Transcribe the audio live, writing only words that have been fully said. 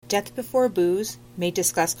Death Before Booze may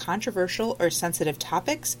discuss controversial or sensitive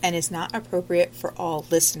topics and is not appropriate for all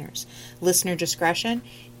listeners. Listener discretion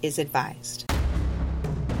is advised.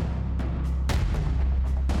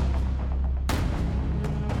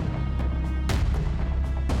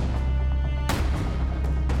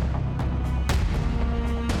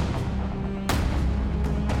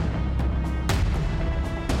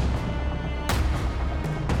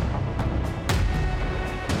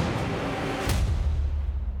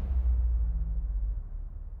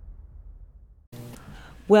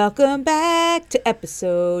 Welcome back to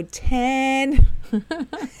episode 10.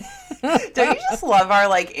 Don't you just love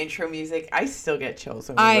our intro music? I still get chills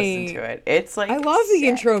when we listen to it. It's I love the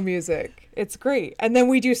intro music. It's great. And then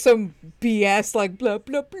we do some BS like blah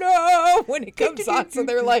blah blah when it comes on. So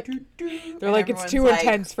they're like it's too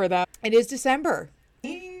intense for them. It is December.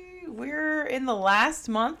 We're in the last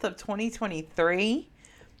month of 2023.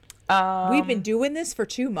 We've been doing this for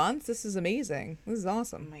 2 months. This is amazing. This is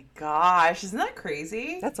awesome. Oh my gosh, isn't that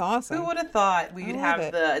crazy? That's awesome. Who would have thought we would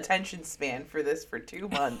have the attention span for this for 2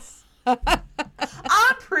 months?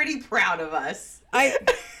 I'm pretty proud of us.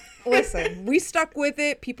 Listen, we stuck with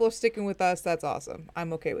it. People are sticking with us. That's awesome.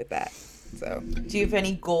 I'm okay with that. So, do you have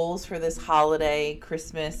any goals for this holiday,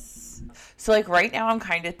 Christmas? So right now I'm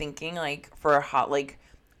kind of thinking for a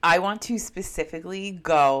I want to specifically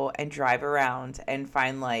go and drive around and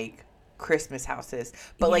find Christmas houses,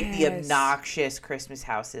 but the obnoxious Christmas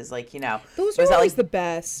houses, those are always the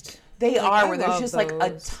best. They are, where there's just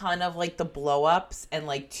a ton of the blow ups and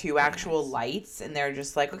 2 actual lights, and they're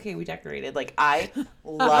just okay, we decorated. I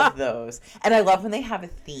love those, and I love when they have a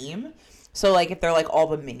theme. So if they're all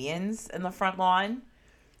the minions in the front lawn.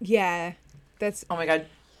 Yeah, that's oh my god.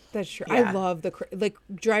 That's true. Yeah. I love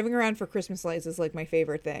driving around for Christmas lights is my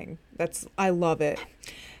favorite thing. I love it.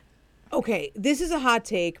 Okay, this is a hot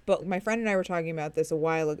take, but my friend and I were talking about this a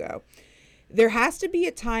while ago. There has to be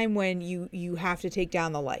a time when you have to take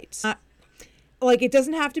down the lights. It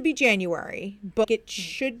doesn't have to be January, but it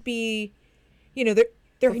should be, there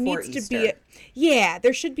Before needs Easter. to be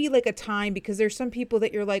there should be a time, because there's some people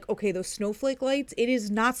that you're okay, those snowflake lights, it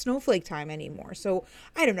is not snowflake time anymore. So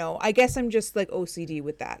I don't know. I guess I'm just OCD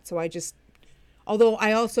with that. So although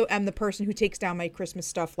I also am the person who takes down my Christmas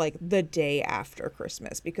stuff the day after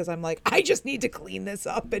Christmas, because I'm I just need to clean this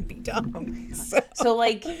up and be done. So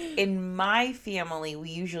in my family, we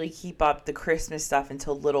usually keep up the Christmas stuff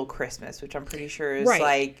until Little Christmas, which I'm pretty sure is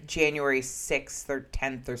January 6th or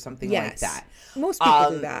 10th or something like that. Most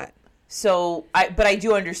people do that. So, but I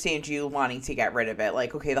do understand you wanting to get rid of it.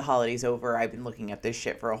 Okay, the holiday's over. I've been looking at this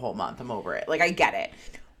shit for a whole month. I'm over it. I get it.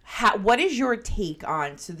 What is your take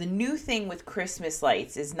on, so the new thing with Christmas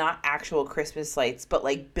lights is not actual Christmas lights, but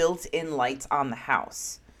built-in lights on the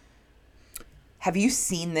house? Have you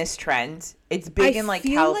seen this trend? It's big in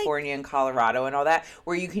California and Colorado and all that,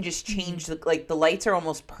 where you can just change the lights are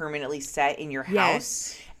almost permanently set in your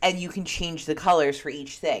house, and you can change the colors for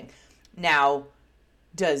each thing. Now,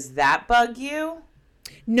 does that bug you?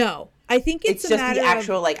 No, I think it's just the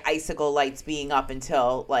actual icicle lights being up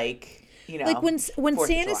until when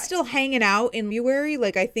Santa's still hanging out in February,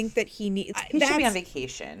 I think that he needs. He should be on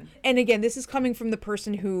vacation. And again, this is coming from the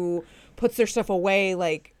person who puts their stuff away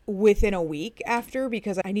within a week after,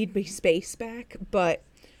 because I need my space back. But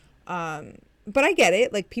I get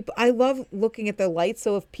it. People, I love looking at the lights.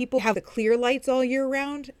 So if people have the clear lights all year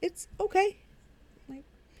round, it's okay.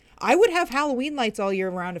 I would have Halloween lights all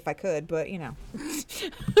year round if I could, but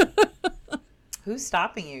Who's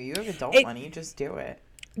stopping you? You have adult money. Just do it.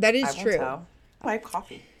 That is true. I have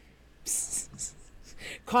coffee.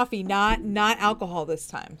 Coffee, not alcohol this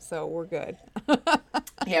time, so we're good.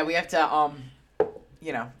 Yeah, we have to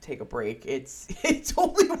take a break. It's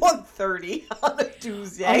only 1:30 on a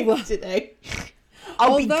Tuesday today.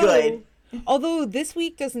 I'll be good. Although this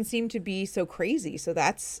week doesn't seem to be so crazy, so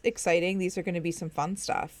that's exciting. These are going to be some fun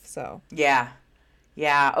stuff. So yeah.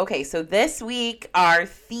 Okay, so this week our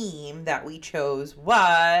theme that we chose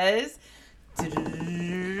was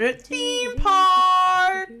theme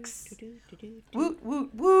parks. Woot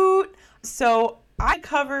woot woot. So I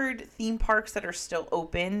covered theme parks that are still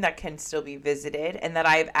open, that can still be visited, and that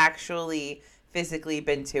I've actually physically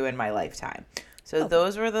been to in my lifetime. So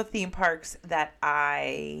those were the theme parks that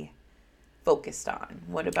I focused on.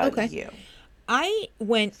 What about you? I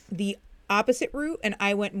went the opposite route, and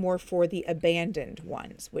I went more for the abandoned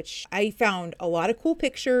ones, which I found a lot of cool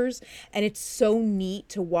pictures, and it's so neat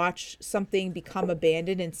to watch something become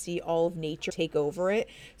abandoned and see all of nature take over it.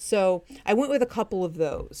 So I went with a couple of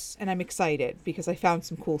those, and I'm excited because I found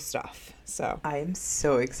some cool stuff. So I'm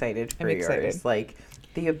so excited for yours.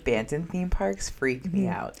 The abandoned theme parks freak me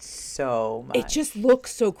out so much. It just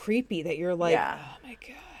looks so creepy that you're like, Yeah. oh my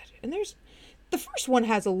God. And the first one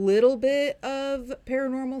has a little bit of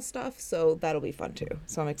paranormal stuff, so that'll be fun too.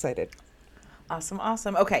 So I'm excited.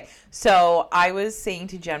 Awesome. Okay, so I was saying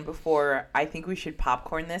to Jen before, I think we should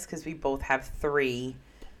popcorn this because we both have 3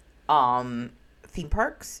 theme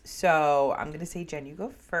parks. So I'm going to say, Jen, you go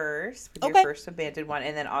first with your first abandoned one,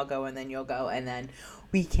 and then I'll go, and then you'll go, and then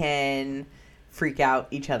we can freak out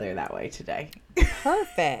each other that way today.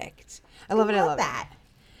 Perfect. I love it. I love that.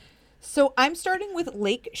 So I'm starting with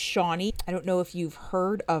Lake Shawnee. I don't know if you've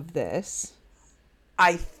heard of this.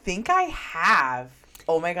 I think I have.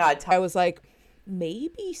 Oh my God. I was like,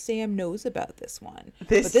 maybe Sam knows about this one.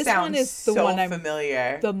 This one is the one I'm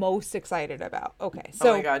familiar. The most excited about. Okay.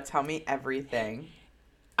 So, oh my God. Tell me everything.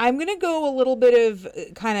 I'm going to go a little bit of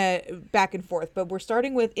kind of back and forth, but we're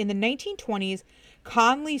starting with in the 1920s,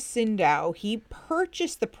 Conley Sindow, he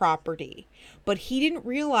purchased the property, but he didn't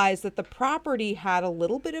realize that the property had a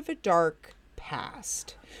little bit of a dark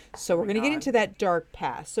past. So we're going to get into that dark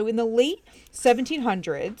past. So in the late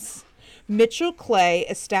 1700s, Mitchell Clay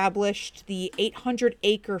established the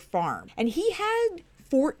 800-acre farm, and he had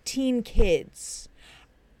 14 kids.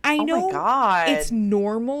 I know it's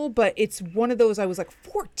normal, but it's one of those I was like,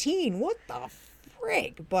 14? What the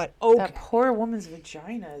frig? But okay. That poor woman's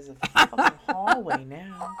vagina is a fucking hallway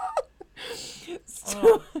now.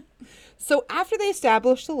 So after they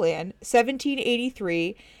established the land,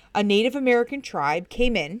 1783, a Native American tribe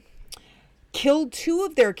came in, killed 2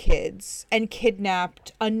 of their kids, and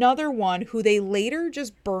kidnapped another one who they later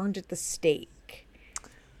just burned at the stake.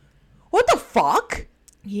 What the fuck?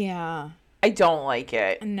 Yeah. I don't like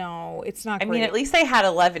it. No, it's not great. I mean, at least they had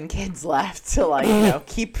 11 kids left to, like,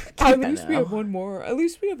 keep at least we have one more. At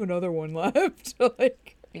least we have another one left.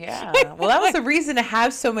 Like, yeah. Well, that was the reason to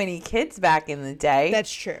have so many kids back in the day.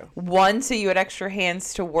 That's true. 1, so you had extra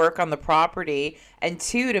hands to work on the property, and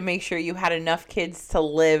 2, to make sure you had enough kids to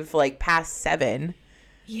live, like, past 7.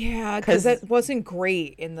 Yeah, because that wasn't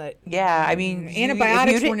great in the... Yeah, I mean...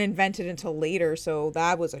 Antibiotics weren't invented until later, so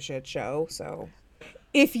that was a shit show, so...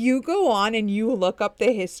 If you go on and you look up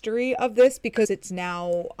the history of this, because it's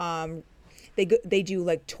now, they do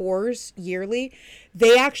like tours yearly,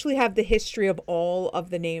 they actually have the history of all of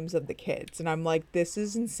the names of the kids. And I'm like, this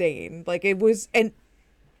is insane. Like it was, and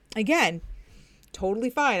again, totally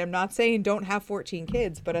fine. I'm not saying don't have 14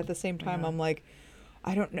 kids, but at the same time, I'm like,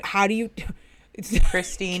 I don't know. How do you... It's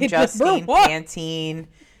Christine, Justine, Pantine,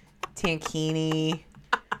 Tankini,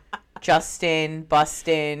 Justin,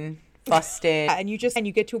 Bustin... Bustin'. And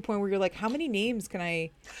you get to a point where you're like, how many names can I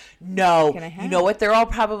have? You know what they're all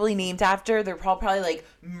probably named after? They're probably like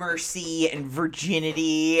Mercy and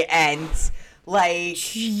Virginity and like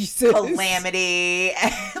Jesus. Calamity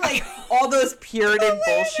and like all those Puritan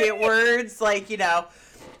bullshit words, like,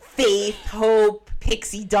 faith, hope,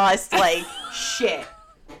 pixie dust, like shit.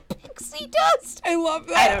 Pixie dust. I love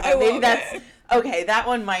that. I don't know. Maybe that's okay. That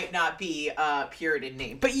one might not be a Puritan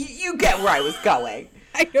name, but you get where I was going.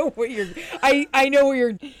 I know where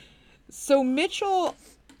you're. So Mitchell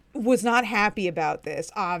was not happy about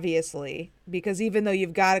this, obviously, because even though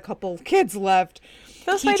you've got a couple kids left,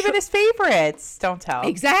 those might have been his favorites. Don't tell.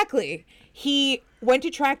 Exactly. He went to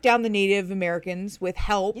track down the Native Americans with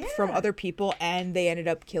help from other people, and they ended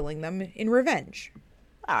up killing them in revenge.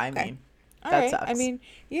 I mean, that sucks. I mean,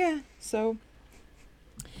 yeah. So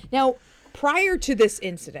now, prior to this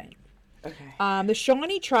incident. Okay. The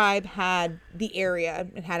Shawnee tribe had the area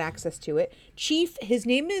and had access to it. Chief, his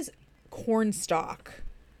name is Cornstalk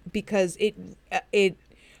because it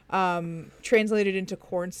translated into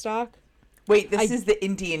cornstalk. Wait, this is the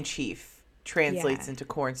Indian chief translates into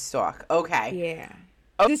cornstalk. Okay. Yeah.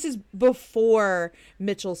 Oh. This is before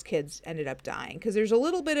Mitchell's kids ended up dying because there's a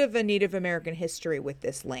little bit of a Native American history with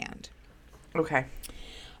this land. Okay.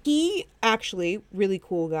 He actually, really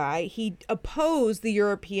cool guy, he opposed the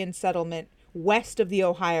European settlement west of the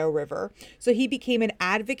Ohio River. So he became an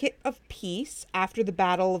advocate of peace after the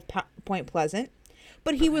Battle of Point Pleasant.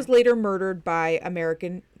 But he was later murdered by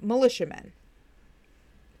American militiamen.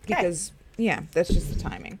 Because, that's just the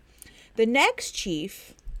timing. The next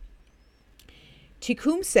chief,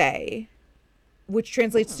 Tecumseh, which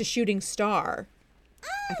translates to shooting star.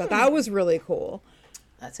 I thought that was really cool.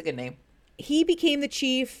 That's a good name. He became the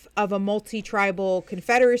chief of a multi-tribal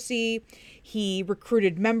confederacy. He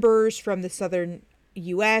recruited members from the southern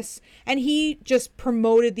U.S., and he just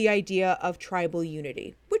promoted the idea of tribal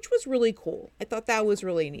unity, which was really cool. I thought that was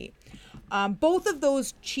really neat. Both of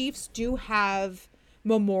those chiefs do have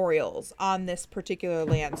memorials on this particular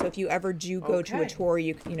land. So if you ever do go to a tour,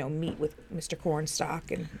 you meet with Mr. Cornstalk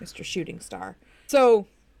and Mr. Shooting Star. So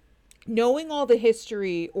knowing all the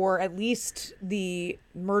history, or at least the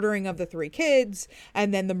murdering of the 3 kids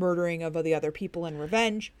and then the murdering of the other people in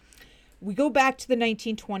revenge, we go back to the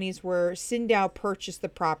 1920s where Sindow purchased the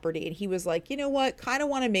property, and he was like, you know what, kind of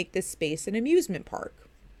want to make this space an amusement park.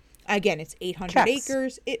 Again, it's 800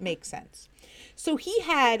 acres. It makes sense. So he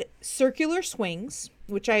had circular swings,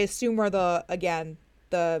 which I assume are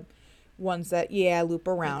the ones that, loop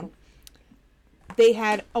around. They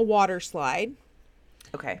had a water slide.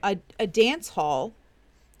 Okay. A dance hall.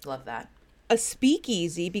 Love that. A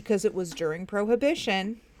speakeasy, because it was during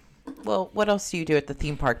Prohibition. Well, what else do you do at the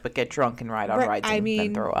theme park but get drunk and ride on rides and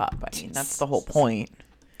then throw up? I mean, that's the whole point.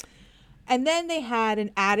 And then they had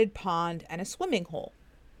an added pond and a swimming hole.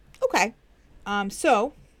 Okay.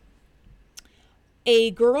 So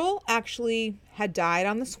a girl actually had died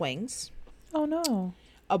on the swings. Oh, no.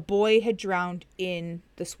 A boy had drowned in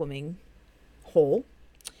the swimming hole.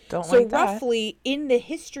 Don't So like that. roughly in the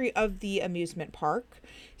history of the amusement park,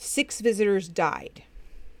 6 visitors died.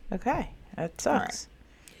 Okay. That sucks.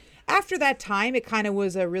 After that time, it kind of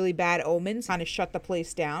was a really bad omen, kind of shut the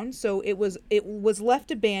place down. So it was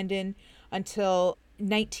left abandoned until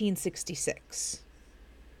 1966.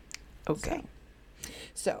 Okay.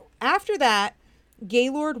 So after that,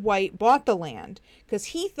 Gaylord White bought the land because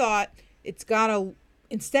he thought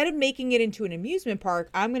instead of making it into an amusement park,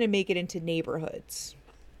 I'm going to make it into neighborhoods.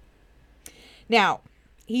 Now,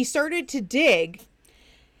 he started to dig.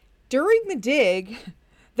 During the dig,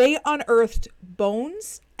 they unearthed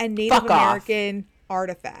bones and Native American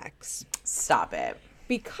artifacts. Stop it.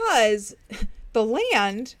 Because the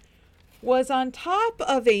land was on top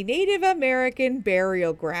of a Native American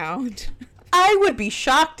burial ground. I would be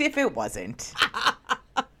shocked if it wasn't.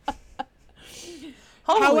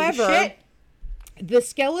 However, shit. The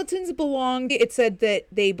skeletons it said that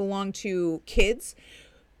they belonged to kids,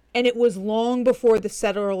 and it was long before the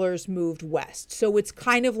settlers moved west. So it's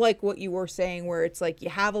kind of like what you were saying, where it's like you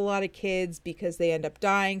have a lot of kids because they end up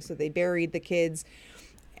dying, so they buried the kids,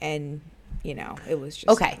 and, it was just...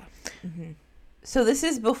 Okay. So this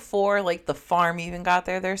is before, like, the farm even got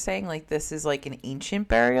there, they're saying? Like, this is, like, an ancient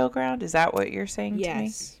burial ground? Is that what you're saying to me?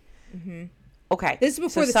 Yes. Mm-hmm. Okay. This is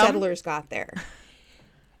before the settlers got there.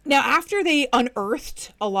 Now, after they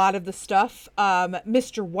unearthed a lot of the stuff,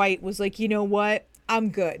 Mr. White was like, you know what? I'm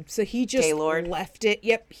good. So he just left it.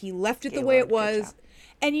 Yep, he left it the way it was.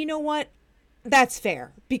 And you know what? That's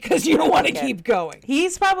fair, because you don't want to keep going.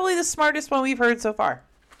 He's probably the smartest one we've heard so far.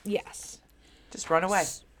 Yes. Just run away.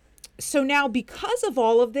 So now, because of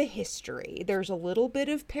all of the history, there's a little bit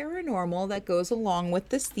of paranormal that goes along with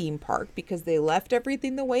this theme park because they left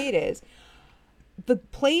everything the way it is. The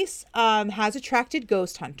place has attracted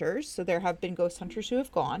ghost hunters, so there have been ghost hunters who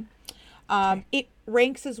have gone. It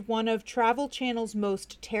ranks as one of Travel Channel's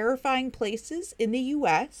most terrifying places in the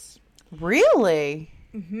U.S. Really?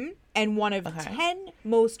 Mm-hmm. And one of 10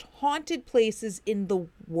 most haunted places in the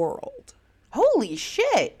world. Holy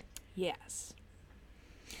shit. Yes.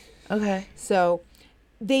 Okay. So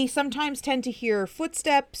they sometimes tend to hear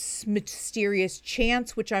footsteps, mysterious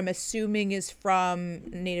chants, which I'm assuming is from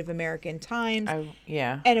Native American times.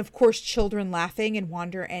 Yeah. And of course, children laughing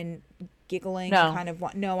and giggling. No,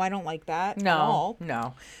 I don't like that at all.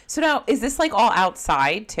 No. So now, is this like all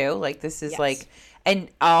outside too? Like this is like, and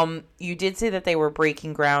you did say that they were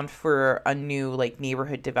breaking ground for a new like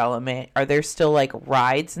neighborhood development. Are there still like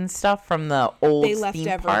rides and stuff from the old theme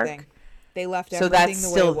everything. Park? They left so everything that's the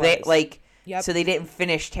still way it was. like. Yep. So they didn't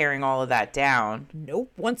finish tearing all of that down.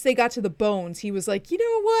 Nope. Once they got to the bones, he was like, you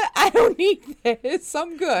know what? I don't need this.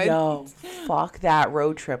 I'm good. No, fuck that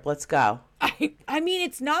road trip. Let's go. I mean,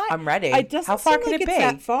 it's not. I'm ready. It doesn't How far seem can like it it's be?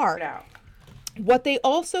 that far. No. What they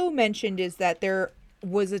also mentioned is that there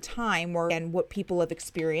was a time where, and what people have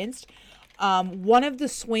experienced, one of the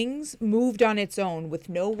swings moved on its own with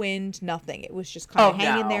no wind, nothing. It was just kind of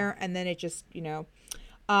hanging there, and then it just,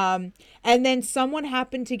 and then someone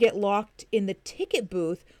happened to get locked in the ticket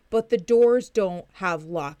booth, but the doors don't have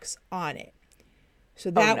locks on it. So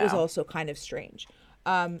that was also kind of strange.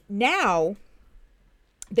 Now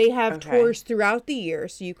they have tours throughout the year,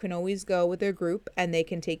 so you can always go with a group and they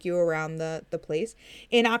can take you around the place.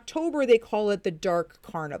 In October, they call it the Dark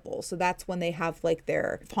Carnival. So that's when they have like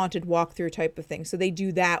their haunted walkthrough type of thing. So they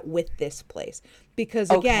do that with this place because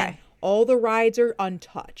again, all the rides are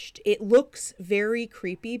untouched. It looks very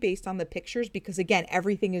creepy based on the pictures because again,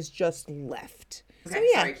 everything is just left. Okay, so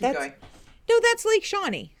yeah, sorry, keep going. No, that's Lake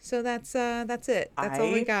Shawnee. So that's it. That's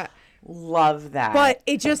all we got. Love that. But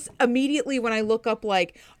it just immediately when I look up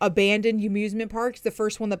like abandoned amusement parks, the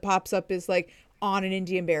first one that pops up is like on an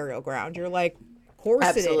Indian burial ground. You're like, of course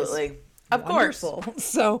it is. Absolutely. Of course.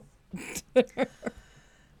 So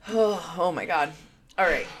Oh my God. All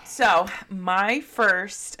right. So my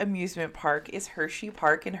first amusement park is Hershey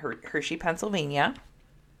Park in Hershey, Pennsylvania.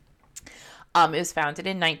 It was founded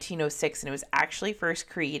in 1906, and it was actually first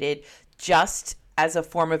created just as a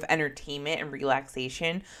form of entertainment and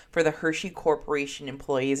relaxation for the Hershey Corporation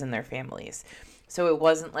employees and their families. So it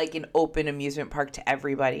wasn't like an open amusement park to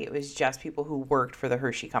everybody. It was just people who worked for the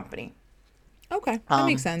Hershey company. Okay, that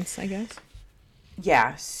makes sense, I guess.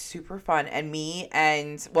 Yeah, super fun. And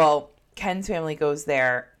Ken's family goes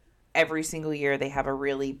there every single year. They have a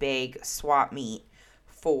really big swap meet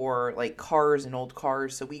for like cars and old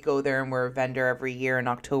cars. So we go there and we're a vendor every year in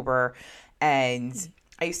October. And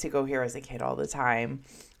I used to go here as a kid all the time.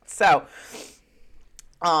 So,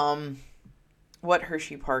 what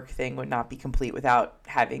Hershey Park thing would not be complete without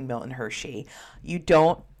having Milton Hershey. You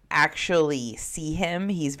don't actually see him.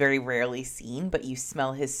 He's very rarely seen, but you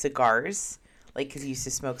smell his cigars. Like, because he used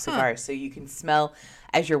to smoke cigars. So you can smell,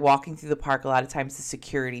 as you're walking through the park, a lot of times the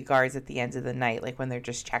security guards at the end of the night, like when they're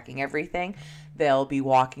just checking everything, they'll be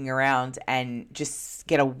walking around and just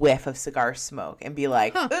get a whiff of cigar smoke and be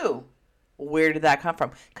like, ooh, where did that come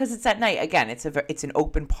from? Because it's at night. Again, it's an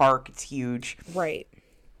open park. It's huge. Right.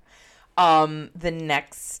 The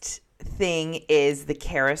next thing is the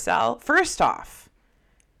carousel. First off,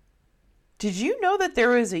 did you know that there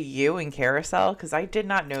was a U in carousel? Because I did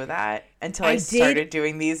not know that until I started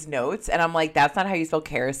doing these notes. And I'm like, that's not how you spell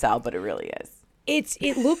carousel, but it really is.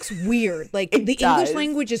 It looks weird. Like, the English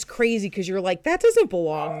language is crazy because you're like, that doesn't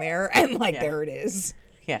belong there. And, like, there it is.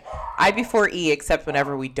 Yeah. I before E, except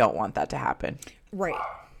whenever we don't want that to happen. Right.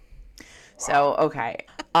 So, okay.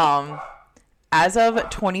 As of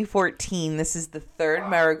 2014, this is the third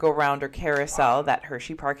merry-go-round or carousel that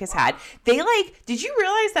Hershey Park has had. Did you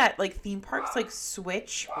realize that, like, theme parks, like,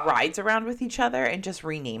 switch rides around with each other and just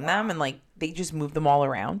rename them and, like, they just move them all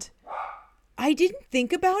around? I didn't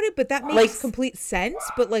think about it, but that makes complete sense.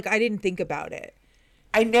 But, like, I didn't think about it.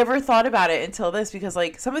 I never thought about it until this because,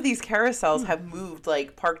 like, some of these carousels have moved,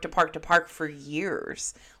 like, park to park to park for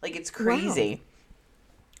years. Like, it's crazy.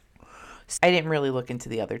 Wow. I didn't really look into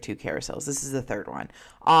the other two carousels. This is the third one.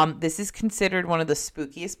 This is considered one of the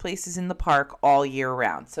spookiest places in the park all year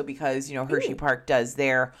round. So because, Hershey Park does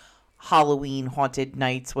their Halloween haunted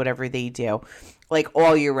nights, whatever they do, like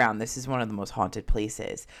all year round, this is one of the most haunted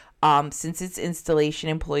places. Since its installation,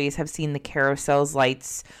 employees have seen the carousel's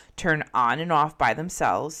lights turn on and off by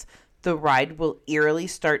themselves. The ride will eerily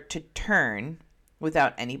start to turn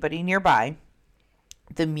without anybody nearby.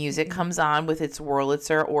 The music comes on with its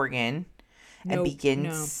Wurlitzer organ and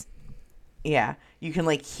begins. No. Yeah, you can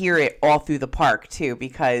like hear it all through the park too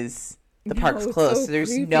because the park's closed, so there's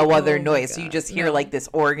creepy. No other noise. So you just hear like this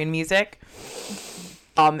organ music.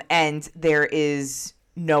 And there is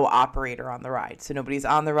no operator on the ride, so nobody's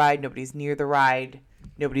on the ride, nobody's near the ride,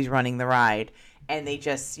 nobody's running the ride, and they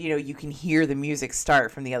just you can hear the music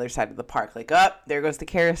start from the other side of the park. Like, oh, there goes the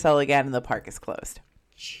carousel again, and the park is closed.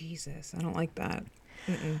 Jesus, I don't like that.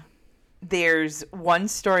 Mm-mm. There's one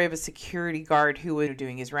story of a security guard who was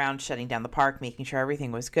doing his rounds, shutting down the park, making sure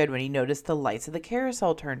everything was good when he noticed the lights of the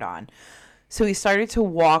carousel turned on. So he started to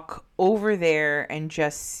walk over there and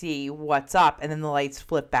just see what's up, and then the lights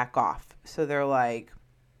flip back off. So they're like,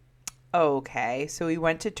 okay. So he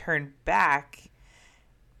went to turn back,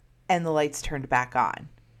 and the lights turned back on.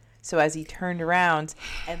 So as he turned around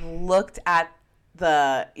and looked at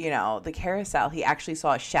the carousel, he actually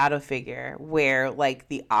saw a shadow figure where like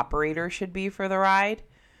the operator should be for the ride.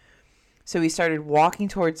 So he started walking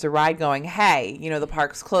towards the ride going, hey, the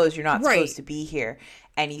park's closed, you're not supposed to be here.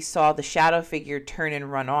 And he saw the shadow figure turn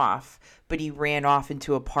and run off, but he ran off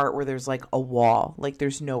into a part where there's like a wall, like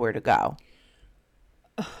there's nowhere to go.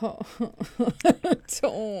 Oh,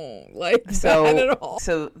 don't like that at all.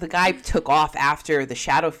 So the guy took off after the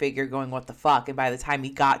shadow figure going, what the fuck? And by the time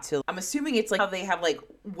he got to, I'm assuming it's like how they have like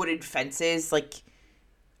wooden fences, like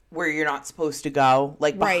where you're not supposed to go,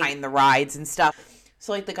 like behind the rides and stuff.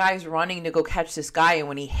 So like the guy's running to go catch this guy. And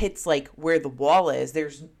when he hits like where the wall is,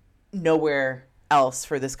 there's nowhere else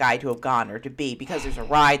for this guy to have gone or to be because there's a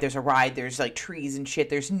ride, there's like trees and shit.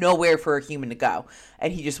 There's nowhere for a human to go.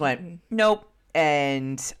 And he just went, nope.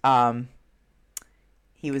 And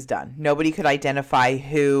he was done. Nobody could identify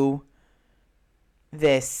who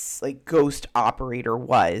this like ghost operator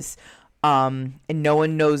was. And no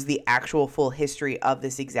one knows the actual full history of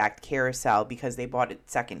this exact carousel because they bought it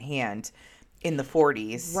secondhand in the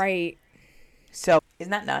 40s. Right. So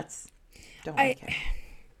isn't that nuts? Don't like it.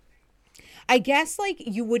 I guess like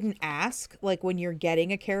you wouldn't ask like when you're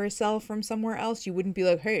getting a carousel from somewhere else, you wouldn't be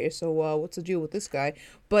like, hey, so what's the deal with this guy?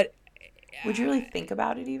 But Would you really think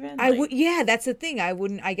about it even? I would, yeah, that's the thing.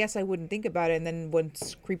 I guess I wouldn't think about it. And then when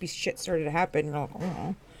creepy shit started to happen, you're like,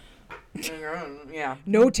 oh. Yeah.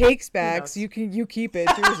 No takes backs. You keep it.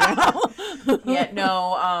 It's yours now. Yeah,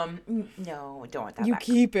 no, don't want that You back.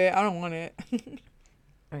 keep it. I don't want it.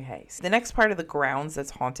 Okay, so the next part of the grounds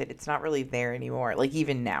that's haunted, it's not really there anymore, like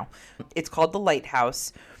even now. It's called the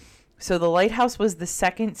Lighthouse. So the Lighthouse was the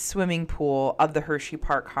second swimming pool of the Hershey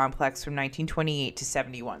Park complex from 1928 to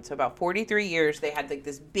 71. So about 43 years, they had like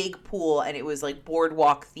this big pool, and it was like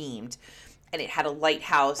boardwalk themed, and it had a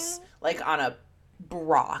lighthouse like on a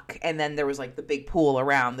rock, and then there was like the big pool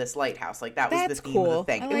around this lighthouse. Like that was the theme of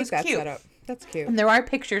the thing. I like it was that cute. setup. That's cute. And there are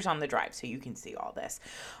pictures on the drive, so you can see all this.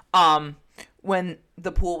 When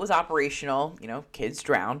the pool was operational, kids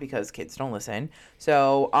drowned because kids don't listen.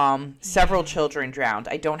 So several children drowned.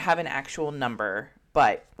 I don't have an actual number,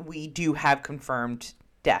 but we do have confirmed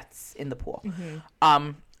deaths in the pool.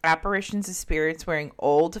 Mm-hmm. Apparitions of spirits wearing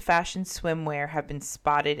old-fashioned swimwear have been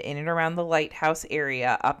spotted in and around the lighthouse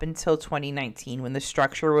area up until 2019 when the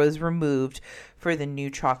structure was removed for the new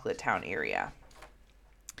Chocolate Town area.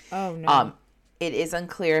 Oh, no. It is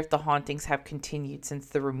unclear if the hauntings have continued since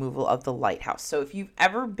the removal of the lighthouse. So if you've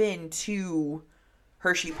ever been to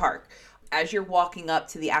Hershey Park, as you're walking up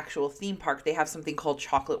to the actual theme park, they have something called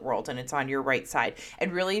Chocolate World, and it's on your right side.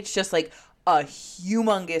 And really, it's just like a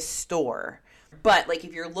humongous store. But like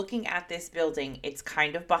if you're looking at this building, it's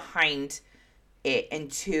kind of behind it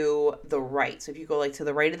and to the right. So if you go like to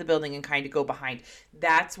the right of the building and kind of go behind,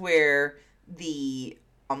 that's where the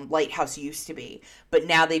lighthouse used to be, but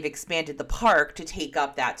now they've expanded the park to take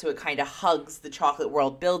up that, so it kind of hugs the Chocolate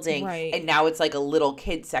World building, right. And now it's like a little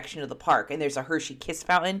kid section of the park, and there's a Hershey Kiss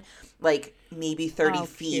fountain like maybe 30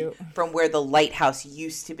 feet cute. From where the lighthouse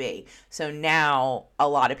used to be. So now a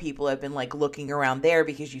lot of people have been like looking around there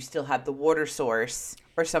because you still have the water source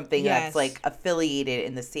or something that's like affiliated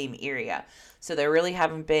in the same area. So there really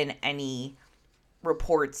haven't been any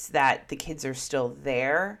reports that the kids are still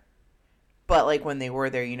there. But, like, when they were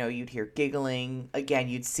there, you'd hear giggling. Again,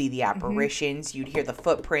 you'd see the apparitions. Mm-hmm. You'd hear the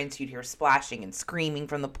footprints. You'd hear splashing and screaming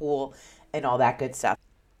from the pool and all that good stuff.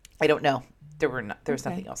 I don't know. There was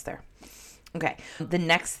nothing else there. Okay. The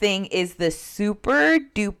next thing is the Super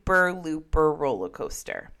Duper Looper roller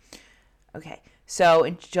coaster. Okay. So,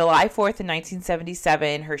 in July 4th in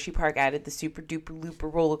 1977, Hershey Park added the Super Duper Looper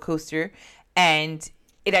roller coaster. And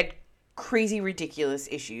it had crazy, ridiculous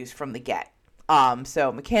issues from the get.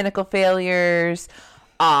 So mechanical failures,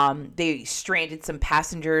 they stranded some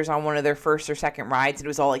passengers on one of their first or second rides, and it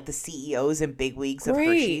was all like the CEOs and bigwigs of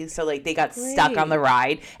Hershey. So like they got stuck on the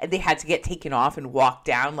ride, and they had to get taken off and walk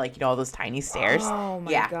down like, all those tiny stairs. Oh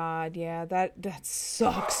my God. Yeah. That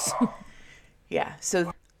sucks. Yeah.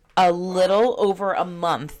 So a little over a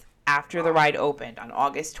month after the ride opened on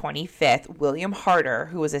August 25th, William Harder,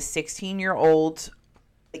 who was a 16-year-old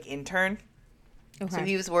intern. Okay. So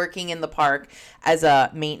he was working in the park as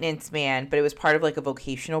a maintenance man, but it was part of like a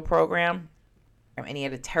vocational program. And he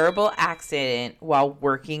had a terrible accident while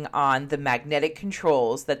working on the magnetic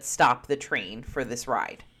controls that stopped the train for this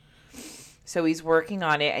ride. So he's working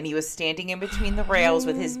on it, and he was standing in between the rails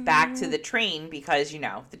with his back to the train because,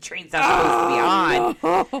 the train's not supposed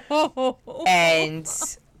to be on. And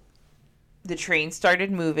the train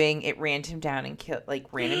started moving. It ran him down and killed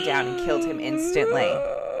him instantly.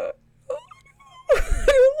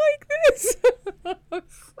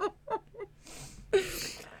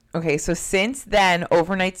 Okay, so since then,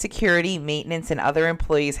 overnight security, maintenance, and other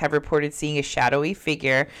employees have reported seeing a shadowy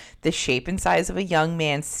figure, the shape and size of a young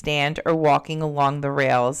man, stand or walking along the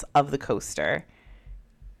rails of the coaster.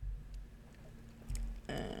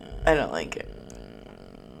 I don't like it.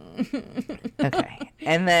 Okay,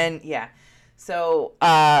 and then, So,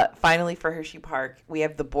 finally for Hershey Park, we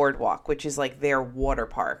have the boardwalk, which is like their water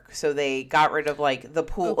park. So they got rid of like the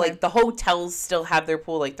pool, like the hotels still have their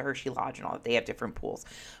pool, like the Hershey Lodge and all that. They have different pools,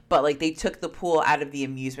 but like they took the pool out of the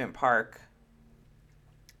amusement park.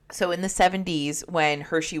 So in the 70s, when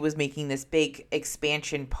Hershey was making this big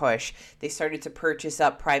expansion push, they started to purchase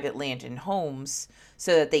up private land and homes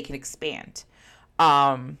so that they can expand.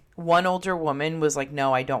 One older woman was like,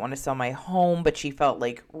 no, I don't want to sell my home, but she felt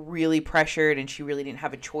like really pressured and she really didn't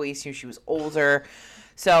have a choice. She was older.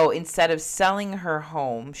 So instead of selling her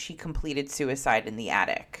home, she completed suicide in the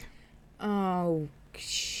attic. Oh,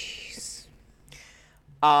 jeez.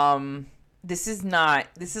 This is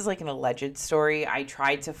like an alleged story. I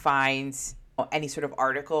tried to find any sort of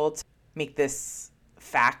article to make this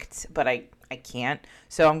fact, but I can't.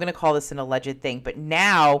 So I'm going to call this an alleged thing. But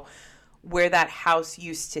now, where that house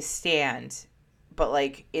used to stand, but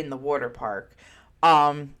like in the water park,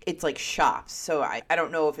 It's like shops. So I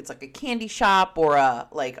don't know if it's like a candy shop or a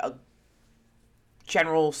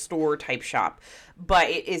general store type shop, but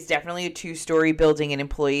it is definitely a 2-story building, and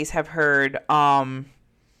employees have heard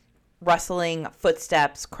rustling,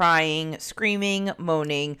 footsteps, crying, screaming,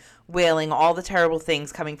 moaning, wailing, all the terrible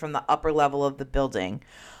things coming from the upper level of the building.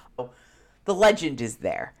 The legend is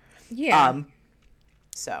there. Yeah.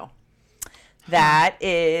 So that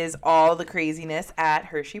is all the craziness at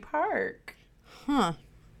Hershey Park. Huh.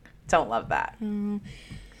 Don't love that.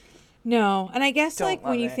 No. And I guess Don't like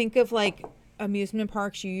when love you it. think of like amusement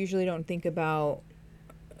parks, you usually don't think about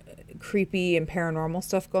creepy and paranormal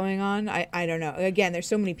stuff going on. I don't know. Again, there's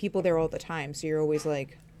so many people there all the time, so you're always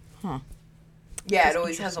like, huh. Yeah, it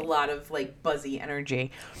always has a lot of like buzzy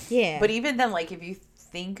energy. Yeah. But even then, like if you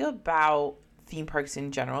think about theme parks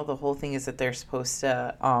in general, the whole thing is that they're supposed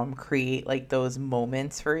to create like those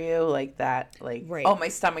moments for you, like that, like, right. Oh, my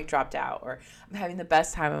stomach dropped out, or I'm having the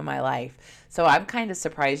best time of my life. So I'm kind of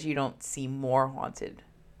surprised you don't see more haunted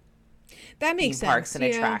that makes theme sense. parks and Yeah.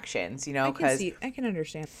 attractions, you know, because I can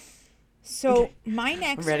understand. So my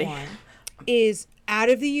next Ready? one is out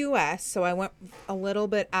of the U.S., so I went a little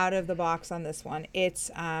bit out of the box on this one. It's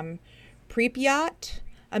Pripyat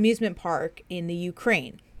Amusement Park in the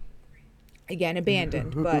Ukraine. Again,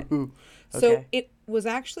 abandoned, but so Okay. it was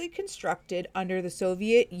actually constructed under the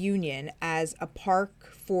Soviet Union as a park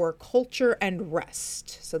for culture and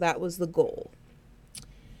rest. So that was the goal.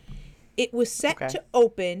 It was set Okay. to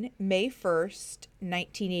open May 1st,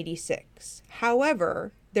 1986.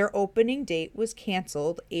 However, their opening date was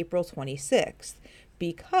canceled April 26th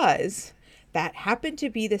because that happened to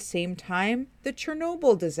be the same time the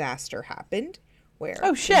Chernobyl disaster happened, where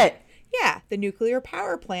Oh shit. yeah, the nuclear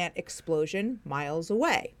power plant explosion miles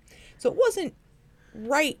away. So it wasn't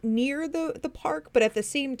right near the park, but at the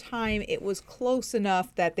same time, it was close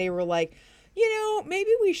enough that they were like,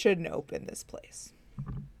 maybe we shouldn't open this place.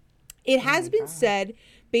 It has been said,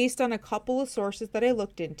 based on a couple of sources that I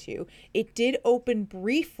looked into, it did open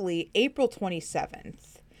briefly April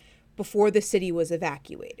 27th before the city was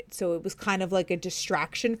evacuated. So it was kind of like a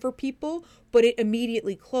distraction for people, but it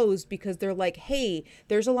immediately closed because they're like, hey,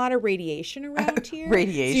 there's a lot of radiation around here.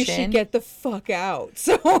 Radiation? So you should get the fuck out.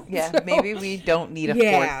 So Yeah, maybe we don't need a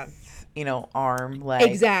Yeah. fourth, arm, leg,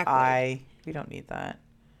 Exactly. eye. We don't need that.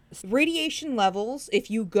 Radiation levels, if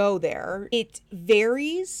you go there, it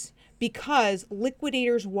varies because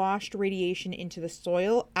liquidators washed radiation into the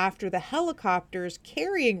soil after the helicopters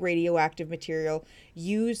carrying radioactive material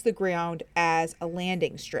used the ground as a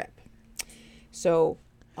landing strip. So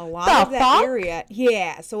a lot of that area,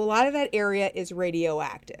 so a lot of that area is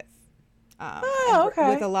radioactive. Okay.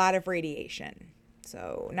 With a lot of radiation.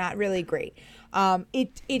 So not really great.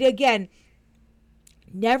 It again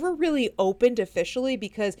never really opened officially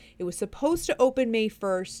because it was supposed to open May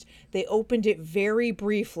 1st. They opened it very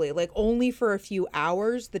briefly, like only for a few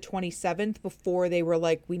hours, the 27th, before they were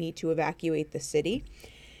like, we need to evacuate the city.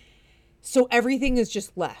 So everything is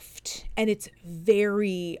just left. And it's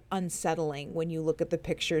very unsettling when you look at the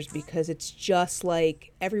pictures because it's just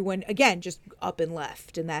like everyone, again, just up and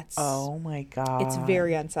left. And that's, Oh my God. it's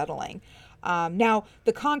very unsettling. Now,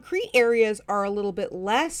 the concrete areas are a little bit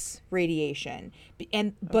less radiation,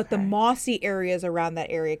 but the mossy areas around that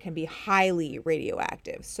area can be highly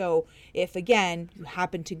radioactive. So if, again, you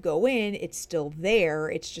happen to go in, it's still there.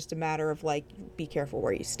 It's just a matter of, like, be careful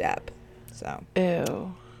where you step. So,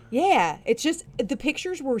 Ew. yeah, it's just, the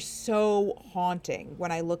pictures were so haunting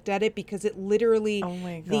when I looked at it because it literally, Oh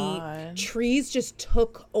my the God. trees just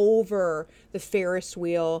took over the Ferris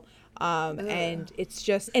wheel. And it's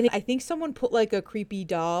just, and I think someone put like a creepy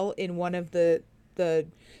doll in one of the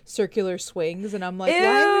circular swings, and I'm like,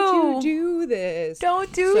 why would you do this?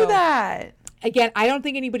 Don't do that. Again, I don't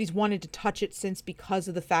think anybody's wanted to touch it since because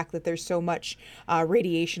of the fact that there's so much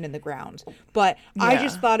radiation in the ground. But I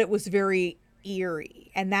just thought it was very eerie,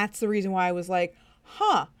 and that's the reason why I was like,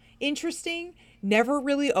 interesting. Never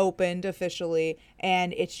really opened officially,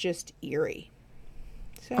 and it's just eerie.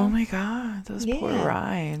 So, Oh my God, those poor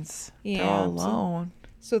rides. Yeah, They're all alone.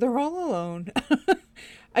 So they're all alone.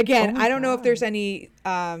 Again, I don't know if there's any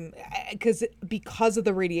because of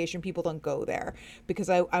the radiation, people don't go there because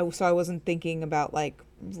I wasn't thinking about like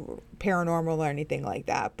paranormal or anything like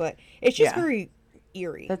that. But it's just very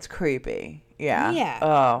eerie. That's creepy. Yeah. Yeah.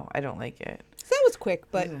 Oh, I don't like it. So that was quick,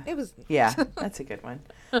 but it was. Yeah, that's a good one.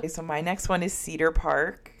 Okay, so my next one is Cedar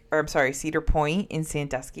Point in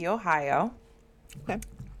Sandusky, Ohio. Okay.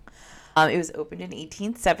 It was opened in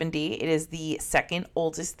 1870. It is the second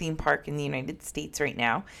oldest theme park in the United States right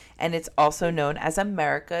now, and it's also known as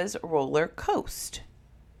America's roller coaster.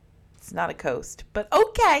 It's not a coast, but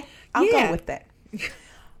okay, I'll go with it.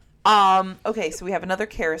 Okay, so we have another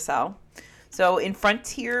carousel. So in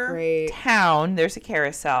Frontier Town, there's a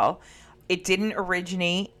carousel. It didn't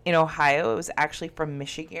originate in Ohio. It was actually from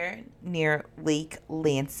Michigan near Lake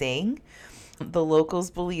Lansing. The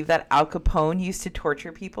locals believe that Al Capone used to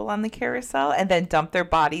torture people on the carousel and then dump their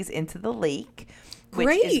bodies into the lake,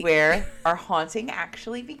 which is where our haunting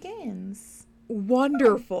actually begins.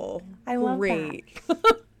 Wonderful. I love that.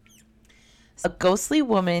 A ghostly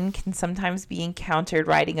woman can sometimes be encountered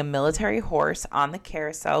riding a military horse on the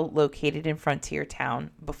carousel located in Frontier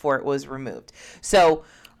Town before it was removed. So,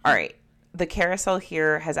 all right, the carousel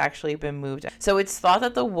here has actually been moved. So it's thought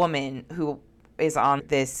that the woman who is on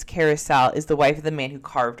this carousel is the wife of the man who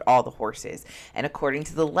carved all the horses. And according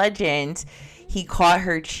to the legend, he caught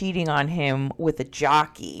her cheating on him with a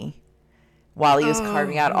jockey while he was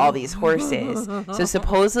carving out all these horses. So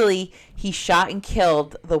supposedly he shot and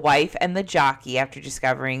killed the wife and the jockey after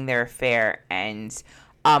discovering their affair. And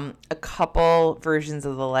a couple versions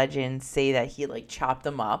of the legend say that he like chopped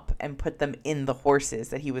them up and put them in the horses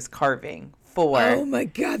that he was carving for. Oh my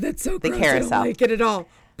God, that's so gross. Carousel. I don't like it at all.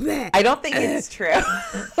 Blech. I don't think it's true. I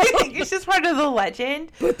think it's just part of the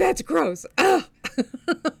legend. But that's gross.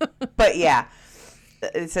 But yeah,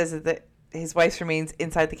 it says that his wife remains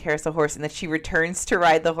inside the carousel horse and that she returns to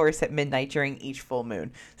ride the horse at midnight during each full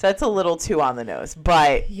moon. So that's a little too on the nose,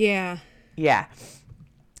 but yeah.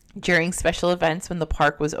 During special events when the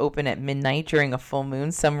park was open at midnight during a full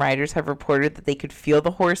moon, some riders have reported that they could feel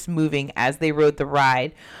the horse moving as they rode the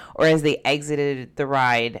ride or as they exited the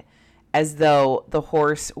ride, as though the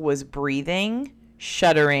horse was breathing,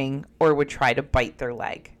 shuddering, or would try to bite their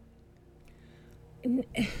leg.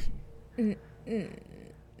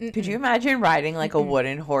 Could you imagine riding like a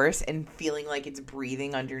wooden horse and feeling like it's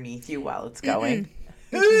breathing underneath you while it's going?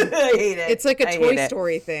 I hate it. It's like a Toy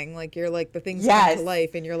Story thing. Like you're like the things come to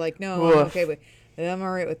life and you're like, no, I'm okay with I'm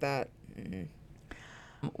all right with that.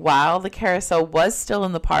 While the carousel was still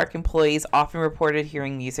in the park, employees often reported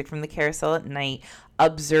hearing music from the carousel at night,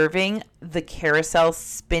 observing the carousel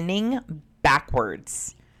spinning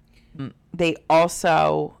backwards. They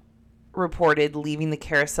also reported leaving the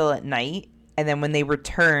carousel at night, and then when they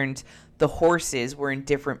returned, the horses were in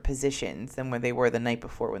different positions than when they were the night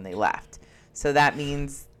before when they left. So that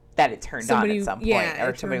means that it turned on at some point,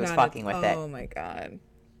 or somebody was fucking with it. Oh my God.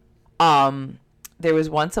 There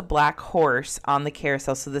was once a black horse on the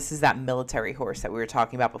carousel. So this is that military horse that we were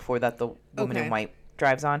talking about before that the woman in white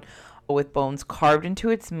drives on, with bones carved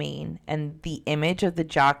into its mane. And the image of the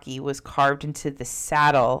jockey was carved into the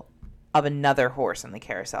saddle of another horse on the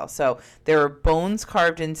carousel. So there are bones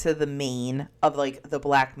carved into the mane of like the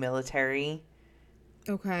black military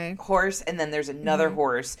horse. And then there's another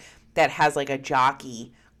horse that has like a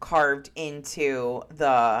jockey carved into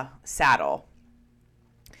the saddle.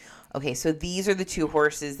 Okay, so these are the two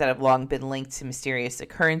horses that have long been linked to mysterious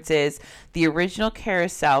occurrences. The original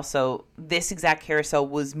carousel, so this exact carousel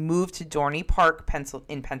was moved to Dorney Park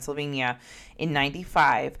in Pennsylvania in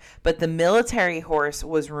 95, but the military horse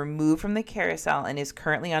was removed from the carousel and is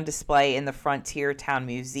currently on display in the Frontier Town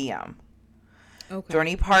Museum.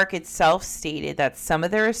 Dorney Park itself stated that some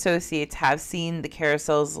of their associates have seen the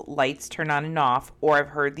carousel's lights turn on and off, or have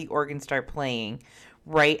heard the organ start playing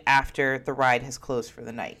right after the ride has closed for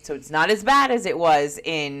the night. So it's not as bad as it was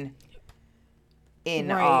in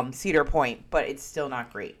Cedar Point, but it's still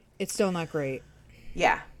not great.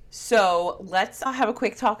 Yeah. So let's have a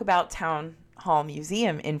quick talk about Town Hall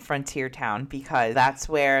Museum in Frontier Town, because that's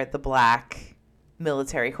where the black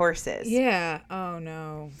military horse is. Yeah. Oh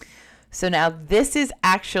no. So now this is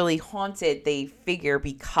actually haunted, they figure,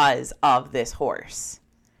 because of this horse.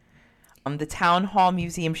 The Town Hall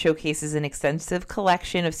Museum showcases an extensive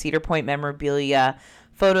collection of Cedar Point memorabilia,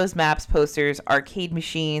 photos, maps, posters, arcade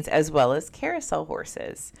machines, as well as carousel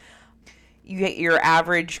horses. You get your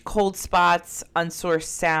average cold spots, unsourced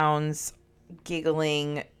sounds,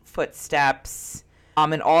 giggling, footsteps,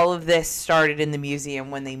 and all of this started in the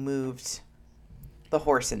museum when they moved the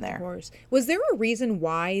horse in there. Was there a reason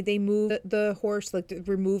why they moved the horse, like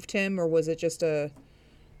removed him, or was it just a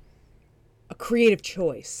creative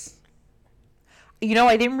choice? You know,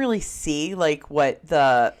 I didn't really see like what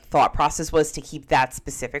the thought process was to keep that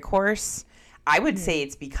specific horse. I would say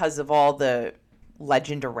it's because of all the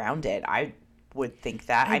legend around it. I would think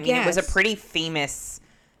that. I mean, it was a pretty famous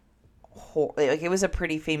it was a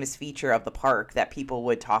pretty famous feature of the park that people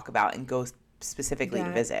would talk about and go specifically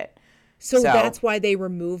to visit. So that's why they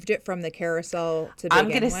removed it from the carousel to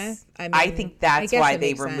begin with? I think that's why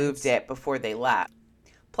they removed it before they left.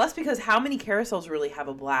 Plus, because how many carousels really have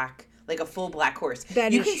a black, like a full black horse?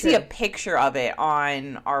 You can see a picture of it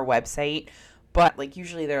on our website, but like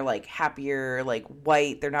usually they're like happier, like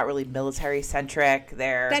white. They're not really military centric.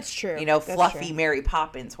 They're, that's true. That's fluffy true. Mary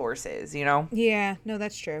Poppins horses. Yeah, no,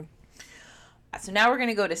 that's true. So now we're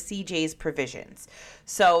gonna go to CJ's Provisions.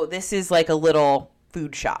 So this is like a little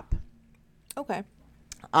food shop. Okay.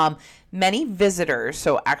 Many visitors,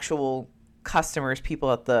 so actual customers,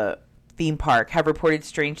 people at the theme park, have reported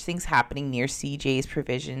strange things happening near CJ's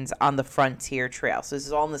Provisions on the Frontier Trail. So this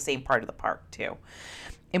is all in the same part of the park too.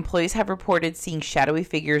 Employees have reported seeing shadowy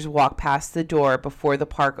figures walk past the door before the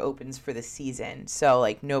park opens for the season. So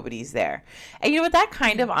like nobody's there. And you know what, that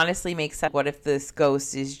kind of honestly makes sense. What if this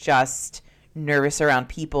ghost is just nervous around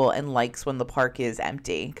people and likes when the park is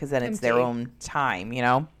empty, because then it's their own time,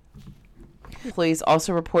 Employees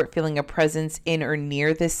also report feeling a presence in or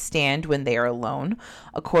near this stand when they are alone.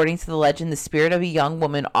 According to the legend, the spirit of a young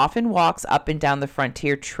woman often walks up and down the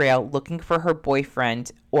Frontier Trail looking for her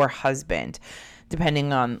boyfriend or husband,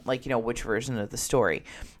 depending on which version of the story.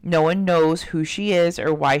 No one knows who she is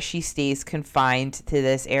or why she stays confined to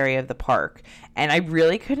this area of the park. And I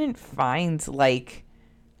really couldn't find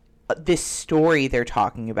this story they're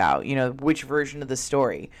talking about, which version of the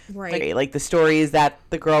story. Right. Like the story is that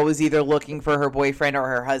the girl was either looking for her boyfriend or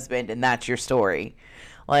her husband, and that's your story.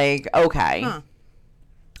 Like, okay. Huh.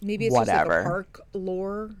 Maybe it's whatever. Just like a park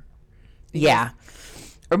lore. Yeah.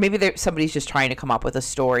 Or maybe somebody's just trying to come up with a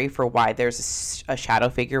story for why there's a shadow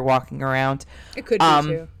figure walking around. It could be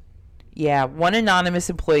too. Yeah, one anonymous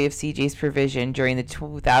employee of CJ's Provision during the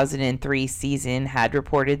 2003 season had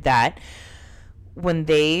reported that when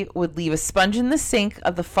they would leave a sponge in the sink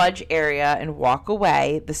of the fudge area and walk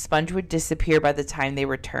away, the sponge would disappear by the time they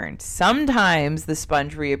returned. Sometimes the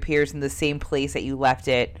sponge reappears in the same place that you left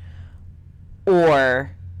it,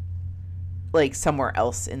 or like somewhere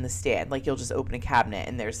else in the stand. Like you'll just open a cabinet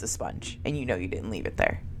and there's the sponge and you didn't leave it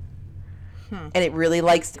there. And it really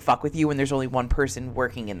likes to fuck with you when there's only one person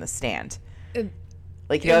working in the stand.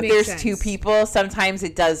 Like, if there's two people, sometimes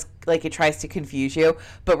it does, it tries to confuse you.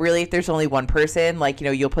 But really, if there's only one person,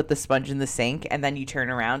 you'll put the sponge in the sink and then you turn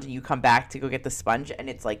around and you come back to go get the sponge and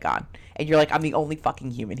it's, gone. And you're like, I'm the only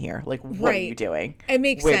fucking human here. Like, what are you doing? It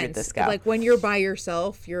makes sense. Where did this go? Like, when you're by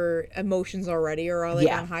yourself, your emotions already are all,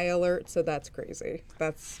 on high alert. So that's crazy.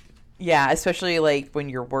 Yeah, especially, when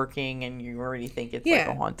you're working and you already think it's,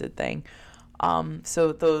 a haunted thing.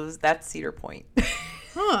 So that's Cedar Point.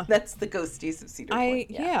 Huh. That's the ghosties of Cedar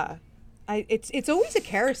Point. It's always a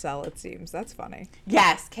carousel, it seems. That's funny.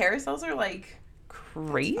 Yes, carousels are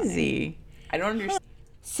crazy. I don't understand.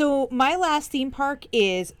 So my last theme park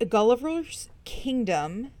is Gulliver's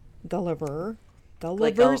Kingdom. Gulliver's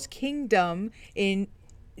Kingdom in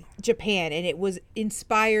Japan, and it was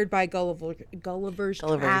inspired by Gulliver's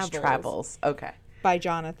Travels. Okay. By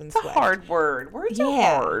Jonathan Swift. It's a hard word. Words are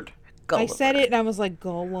hard. Gulliver. I said it and I was like,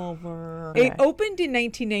 Gulliver. Okay. It opened in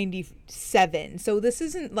 1997, so this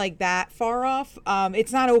isn't that far off.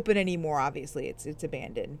 It's not open anymore, obviously. It's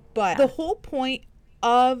abandoned. But the whole point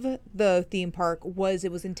of the theme park was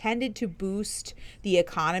it was intended to boost the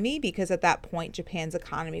economy, because at that point Japan's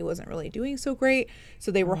economy wasn't really doing so great. So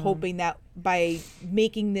they were hoping that by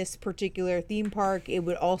making this particular theme park, it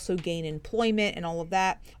would also gain employment and all of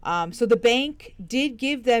that. So the bank did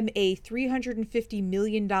give them a $350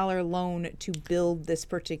 million loan to build this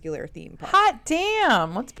particular theme park. Hot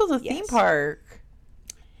damn! Let's build a theme park.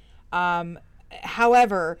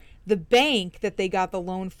 However, the bank that they got the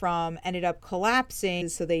loan from ended up collapsing,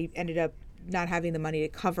 so they ended up not having the money to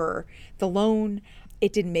cover the loan.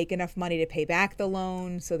 It didn't make enough money to pay back the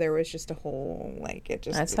loan, so there was just a whole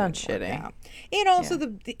that sounds shitty. Out. And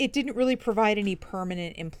also it didn't really provide any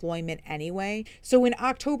permanent employment anyway. So in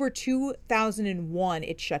October 2001,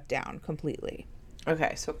 it shut down completely.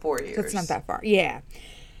 Okay, so 4 years. So it's not that far. Yeah.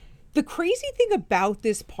 The crazy thing about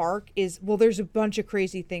this park is, there's a bunch of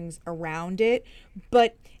crazy things around it,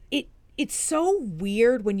 but it's so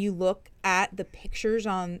weird when you look at the pictures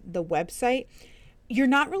on the website. You're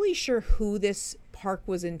not really sure who this park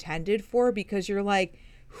was intended for, because you're like,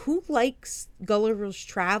 who likes Gulliver's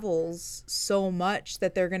Travels so much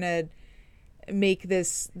that they're going to make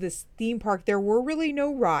this theme park? There were really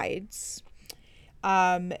no rides.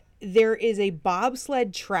 There is a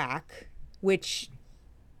bobsled track, which...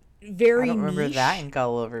 I don't remember niche. That in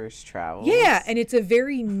Gulliver's Travels. Yeah, and it's a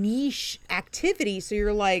very niche activity, so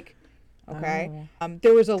you're like, okay.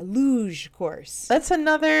 There was a luge course. That's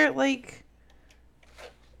another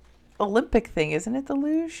Olympic thing, isn't it? The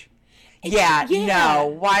luge. Yeah.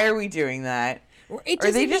 No. Why are we doing that? It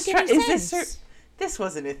doesn't make any sense. This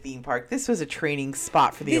wasn't a theme park. This was a training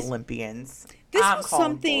spot for the Olympians. This was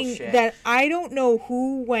something that I don't know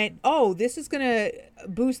who went, this is going to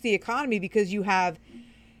boost the economy, because you have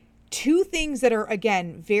two things that are,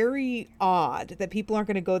 again, very odd that people aren't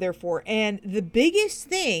going to go there for. And the biggest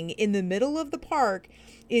thing in the middle of the park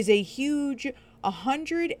is a huge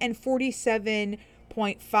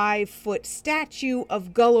 147.5-foot statue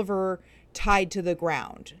of Gulliver tied to the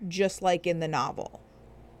ground, just like in the novel.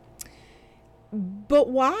 But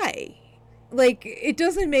why? Like, it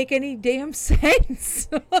doesn't make any damn sense.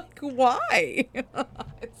 Like, why?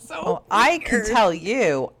 It's so Well, I can weird. tell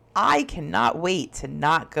you, I cannot wait to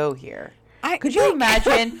not go here. Could you like-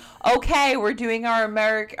 imagine? Okay, we're doing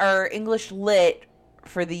our English lit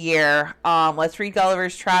for the year. Let's read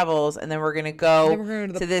Gulliver's Travels, and then we're gonna go Then we're gonna go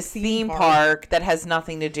to the to this theme theme park. park that has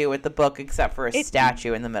nothing to do with the book except for a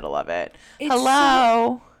statue in the middle of it. It's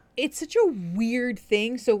Hello. It's such a weird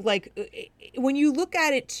thing. So, like, when you look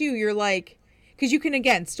at it too, you're like, because you can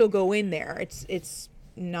again still go in there. It's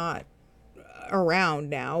not around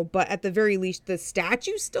now, but at the very least, the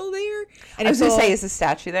statue's still there. And I was it's gonna all, say, is the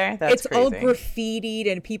statue there? That's it's crazy. all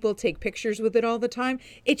graffitied, and people take pictures with it all the time.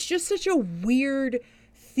 It's just such a weird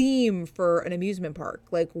theme for an amusement park.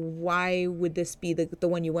 Like, why would this be the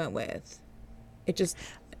one you went with? It just.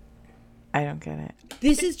 I don't get it.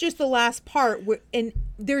 This is just the last part, and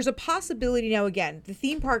there's a possibility now. Again, the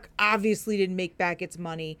theme park obviously didn't make back its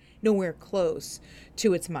money, nowhere close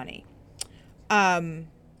to its money.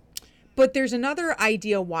 But there's another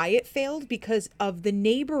idea why it failed, because of the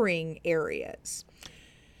neighboring areas.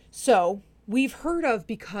 So we've heard of,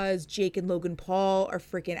 because Jake and Logan Paul are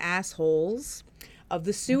freaking assholes, of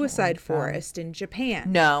the suicide forest in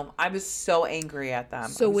Japan. No, I was so angry at them.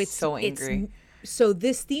 So I was it's so angry. So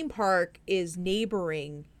this theme park is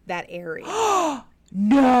neighboring that area.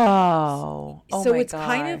 No. Oh So my it's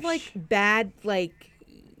kind of gosh. like bad, like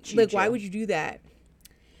why Juju. would you do that?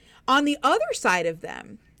 On the other side of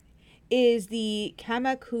them is the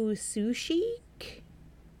Kamakusushi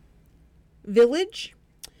village.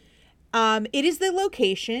 It is the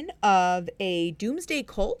location of a doomsday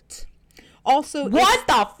cult. Also, What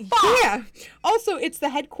the fuck? Yeah. Also, it's the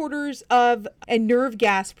headquarters of a nerve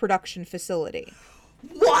gas production facility.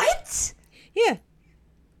 What? Yeah.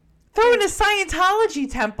 Throw in a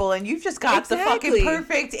Scientology temple and you've just got the Exactly. fucking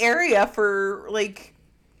perfect area for, like,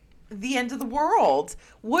 the end of the world.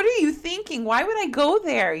 What are you thinking? Why would I go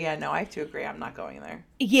there? Yeah, no, I have to agree. I'm not going there.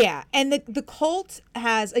 Yeah, and the cult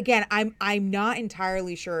has, again, I'm not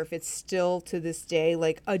entirely sure if it's still to this day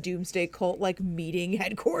like a doomsday cult like meeting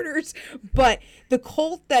headquarters, but the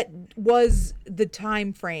cult that was the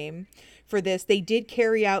time frame for this, they did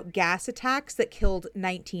carry out gas attacks that killed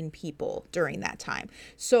 19 people during that time.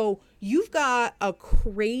 So you've got a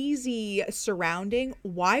crazy surrounding.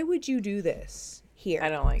 Why would you do this here? I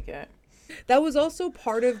don't like it. That was also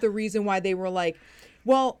part of the reason why they were like,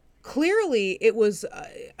 well, clearly it was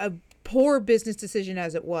a poor business decision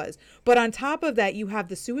as it was. But on top of that, you have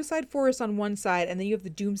the suicide forest on one side and then you have the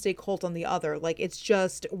doomsday cult on the other. Like, it's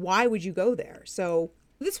just, why would you go there? So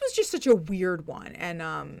this was just such a weird one.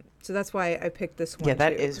 And so that's why I picked this one. Yeah,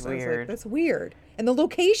 that too, is 'cause I was like, weird. that's weird. And the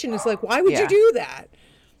location is like, why would Yeah. you do that?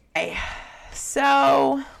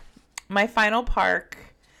 So, my final park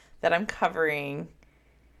that I'm covering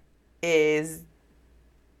is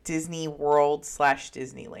Disney World /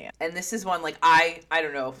 Disneyland. And this is one, like, I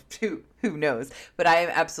don't know who knows, but I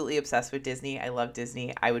am absolutely obsessed with Disney. I love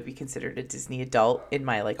Disney. I would be considered a Disney adult in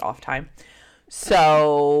my, like, off time.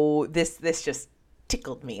 So this just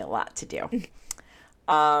tickled me a lot to do.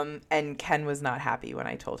 And Ken was not happy when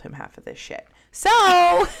I told him half of this shit.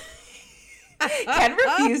 So Ken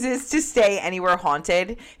refuses to stay anywhere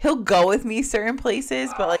haunted. He'll go with me certain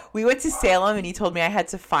places, but like we went to Salem and he told me I had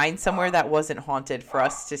to find somewhere that wasn't haunted for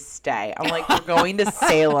us to stay. I'm like, we're going to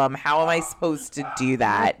Salem. How am I supposed to do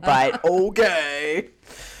that? But okay.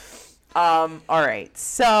 All right.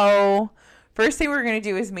 So first thing we're going to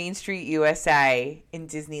do is Main Street USA in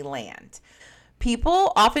Disneyland.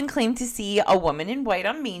 People often claim to see a woman in white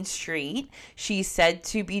on Main Street. She's said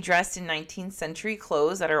to be dressed in 19th century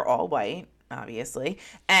clothes that are all white, obviously.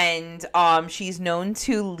 And she's known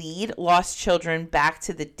to lead lost children back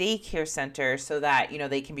to the daycare center so that, you know,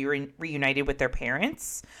 they can be reunited with their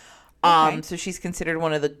parents. Okay. So she's considered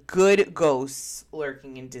one of the good ghosts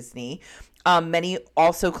lurking in Disney. Many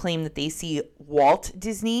also claim that they see Walt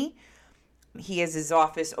Disney. He has his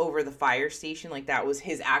office over the fire station. Like, that was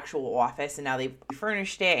his actual office, and now they've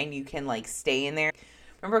furnished it, and you can, like, stay in there.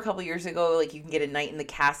 Remember a couple years ago, like, you can get a night in the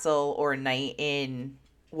castle or a night in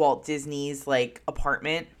Walt Disney's, like,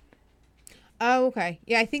 apartment? Oh, okay.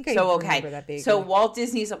 Yeah, I think I remember that vaguely. So Walt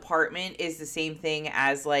Disney's apartment is the same thing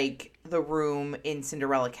as, like, the room in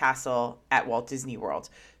Cinderella Castle at Walt Disney World.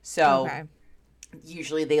 So Okay.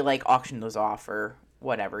 usually they, like, auction those off or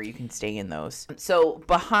whatever. You can stay in those. So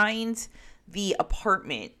behind the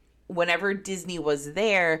apartment, whenever Disney was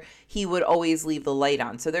there, he would always leave the light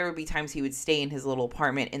on. So there would be times he would stay in his little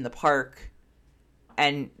apartment in the park,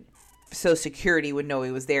 and so security would know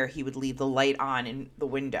he was there. He would leave the light on in the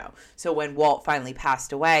window. So when Walt finally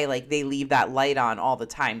passed away, like, they leave that light on all the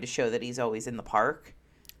time to show that he's always in the park.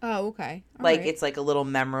 Oh, okay. All like, right. It's like a little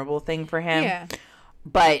memorable thing for him. Yeah.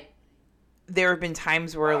 But there have been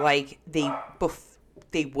times where, like,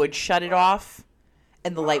 they would shut it off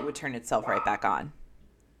and the light would turn itself right back on.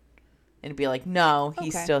 And be like, no,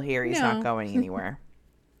 he's still here. He's not going anywhere.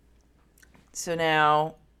 So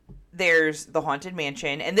now there's the Haunted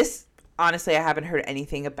Mansion. And this, honestly, I haven't heard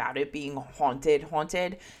anything about it being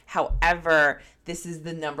haunted. However, this is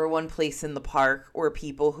the number one place in the park where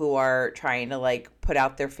people who are trying to, like, put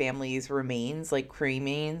out their family's remains, like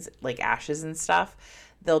cremains, like ashes and stuff,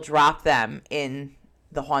 they'll drop them in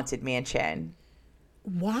the Haunted Mansion.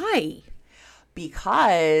 Why?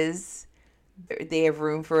 Because they have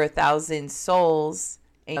room for 1,000 souls,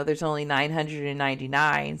 and there's only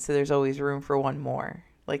 999, so there's always room for one more.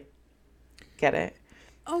 Like, get it?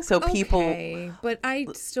 Oh, so people, okay. But I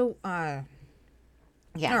still, yeah.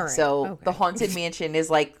 Right. So the Haunted Mansion is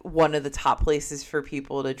like one of the top places for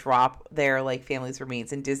people to drop their, like, family's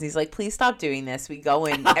remains. And Disney's like, please stop doing this. We go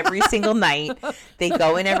in every single night. They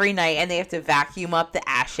go in every night, and they have to vacuum up the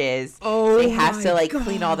ashes. Oh, they have to, like, God.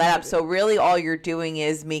 clean all that up. So really, all you're doing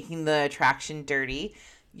is making the attraction dirty.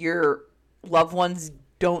 Your loved ones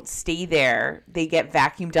don't stay there. They get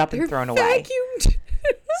vacuumed up and thrown away. Vacuumed.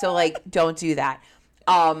 So, like, don't do that.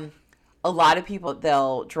 A lot of people,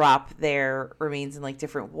 they'll drop their remains in, like,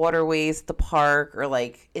 different waterways at the park, or,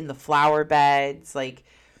 like, in the flower beds. Like,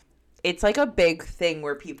 it's like a big thing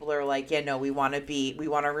where people are like, yeah, no, we want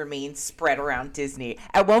to remain spread around Disney.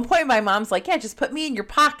 At one point, my mom's like, yeah, just put me in your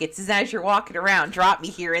pockets as you're walking around. Drop me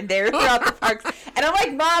here and there throughout the parks. And I'm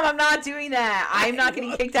like, Mom, I'm not doing that. I'm not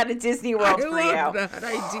getting kicked out of Disney World for you. I love that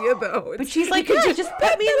idea, though. But she's like, yeah, just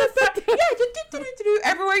put me in the front. Yeah,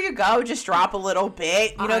 everywhere you go, just drop a little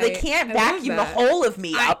bit. You know, they can't vacuum the whole of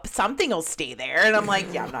me up. Something will stay there. And I'm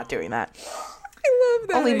like, yeah, I'm not doing that. I love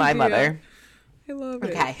that. Only my mother. I love it.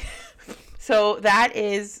 Okay. So that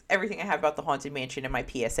is everything I have about the Haunted Mansion and my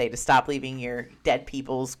PSA to stop leaving your dead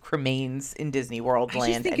people's cremains in Disney World land. I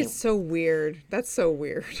just think it's so weird. That's so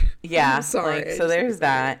weird. Yeah. I'm sorry. Like, so there's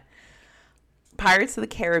that. Pirates of the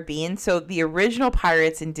Caribbean. So the original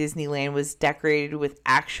Pirates in Disneyland was decorated with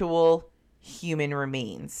actual human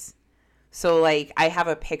remains. So, like, I have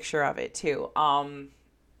a picture of it too.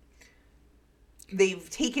 They've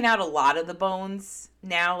taken out a lot of the bones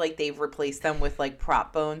now. Like, they've replaced them with, like,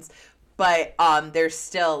 prop bones. But there's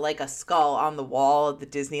still, like, a skull on the wall of the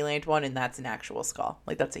Disneyland one, and that's an actual skull.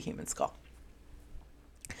 Like, that's a human skull.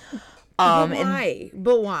 But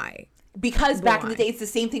why? Because back in the day, it's the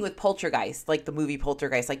same thing with Poltergeist, like the movie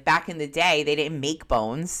Poltergeist. Like, back in the day, they didn't make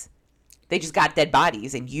bones. They just got dead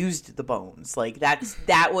bodies and used the bones. Like, that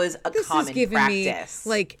was a common is giving practice. Me,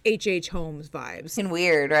 like, H.H. Holmes vibes. And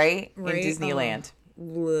weird, right? In Right? Disneyland.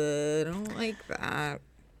 I don't like that.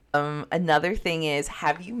 Another thing is,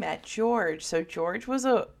 have you met George? So George was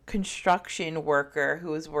a construction worker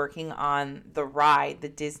who was working on the ride, the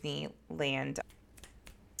Disneyland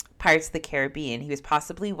Pirates of the Caribbean. He was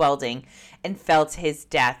possibly welding and fell to his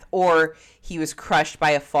death, or he was crushed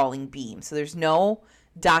by a falling beam. So there's no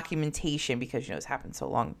documentation because, you know, it's happened so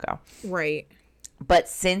long ago. Right. But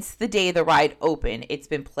since the day the ride opened, it's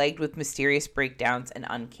been plagued with mysterious breakdowns and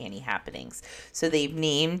uncanny happenings. So they've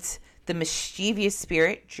named the mischievous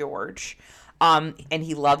spirit George, and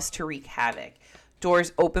he loves to wreak havoc.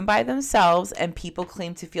 Doors open by themselves, and people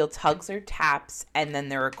claim to feel tugs or taps, and then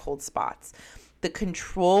there are cold spots. The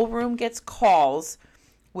control room gets calls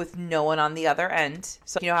with no one on the other end.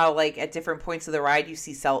 So you know how, like, at different points of the ride, you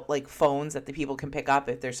see like phones that the people can pick up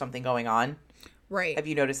if there's something going on? Right. Have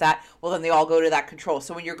you noticed that? Well, then they all go to that control.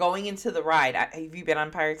 So when you're going into the ride, have you been on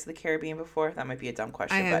Pirates of the Caribbean before? That might be a dumb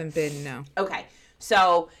question. I haven't been, no. Okay.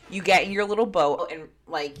 So you get in your little boat, and,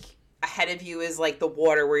 like, ahead of you is, like, the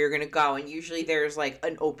water where you're going to go. And usually there's, like,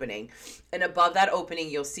 an opening. And above that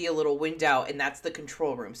opening, you'll see a little window, and that's the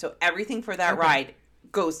control room. So everything for that ride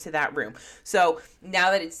goes to that room. So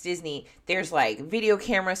now that it's Disney, there's, like, video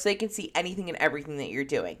cameras, so they can see anything and everything that you're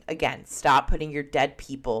doing. Again, stop putting your dead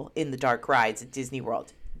people in the dark rides at Disney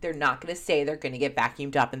World. They're not going to stay. They're going to get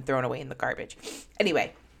vacuumed up and thrown away in the garbage.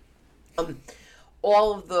 Anyway,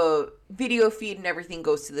 all of the video feed and everything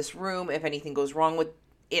goes to this room. If anything goes wrong with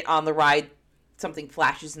it on the ride, something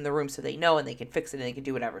flashes in the room so they know and they can fix it and they can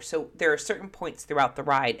do whatever. So there are certain points throughout the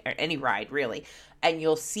ride, or any ride really, and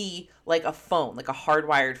you'll see like a phone, like a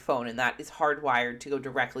hardwired phone, and that is hardwired to go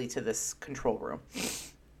directly to this control room.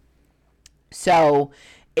 So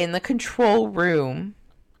in the control room,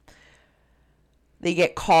 they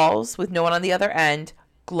get calls with no one on the other end.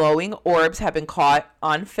 Glowing orbs have been caught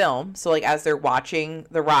on film. So, like, as they're watching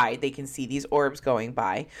the ride, they can see these orbs going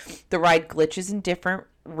by. The ride glitches in different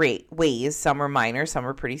ways. Some are minor, some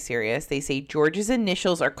are pretty serious. They say George's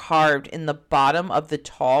initials are carved in the bottom of the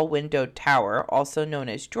tall windowed tower, also known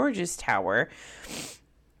as George's Tower,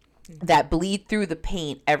 that bleed through the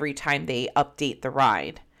paint every time they update the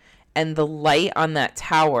ride. And the light on that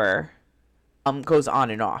tower goes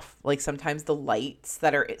on and off. Like sometimes the lights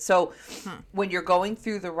that are when you're going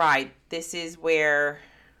through the ride, this is where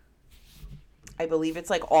I believe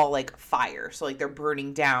it's like all like fire. So like they're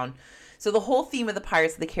burning down. So the whole theme of the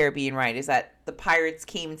Pirates of the Caribbean ride is that the pirates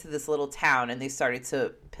came into this little town and they started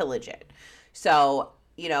to pillage it. So,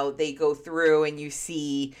 you know, they go through and you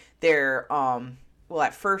see their well,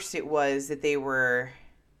 at first it was that they were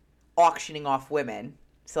auctioning off women.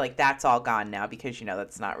 So like that's all gone now because, you know,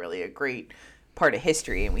 that's not really a great part of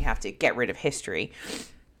history and we have to get rid of history.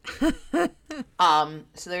 So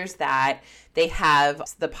there's that. They have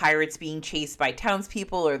the pirates being chased by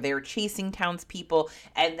townspeople, or they're chasing townspeople,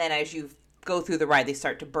 and then as you go through the ride, they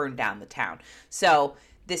start to burn down the town. So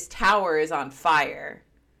this tower is on fire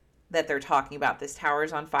that they're talking about. This tower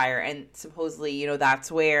is on fire, and supposedly, you know, that's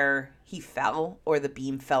where he fell, or the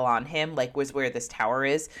beam fell on him, like was where this tower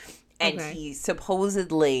is. And he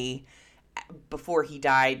supposedly, before he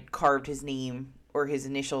died, carved his name or his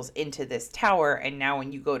initials into this tower. And now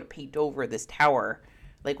when you go to paint over this tower,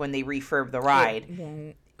 like when they refurb the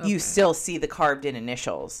ride, you still see the carved in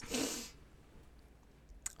initials.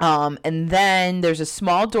 And then there's a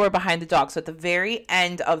small door behind the dock. So at the very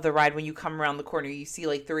end of the ride, when you come around the corner, you see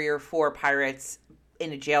like 3 or 4 pirates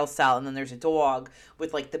in a jail cell, and then there's a dog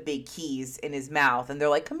with like the big keys in his mouth, and they're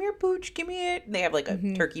like, come here, Pooch, give me it. And they have like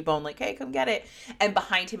a turkey bone, like, hey, come get it. And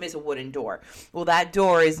behind him is a wooden door. Well, that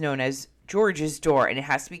door is known as George's door, and it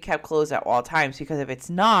has to be kept closed at all times, because if it's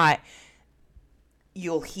not,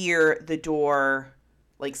 you'll hear the door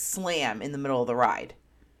like slam in the middle of the ride.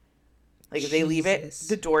 Like if they leave it,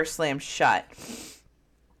 the door slams shut,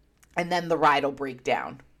 and then the ride will break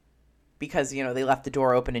down. Because, you know, they left the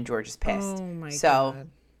door open and George is pissed. Oh, my God. So,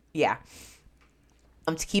 yeah.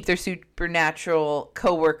 To keep their supernatural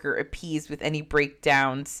coworker appeased with any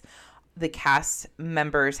breakdowns, the cast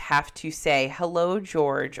members have to say, hello,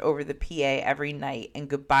 George, over the PA every night, and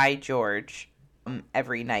goodbye, George,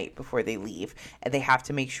 every night before they leave. And they have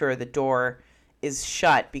to make sure the door is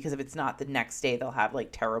shut, because if it's not, the next day they'll have, like,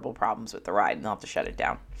 terrible problems with the ride, and they'll have to shut it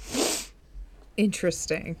down.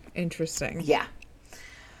 Interesting. Yeah.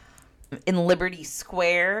 In Liberty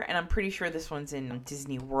Square, and I'm pretty sure this one's in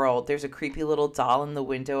Disney World, there's a creepy little doll in the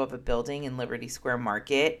window of a building in Liberty Square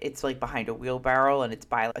Market. It's like behind a wheelbarrow, and it's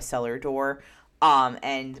by a cellar door.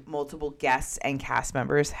 And multiple guests and cast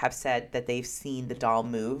members have said that they've seen the doll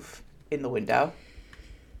move in the window.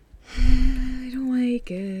 I don't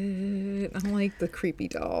like it. I don't like the creepy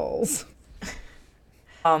dolls.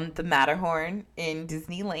 The Matterhorn in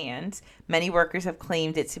Disneyland. Many workers have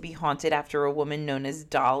claimed it to be haunted after a woman known as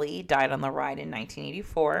Dolly died on the ride in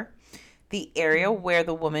 1984. The area where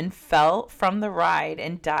the woman fell from the ride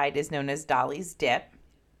and died is known as Dolly's Dip.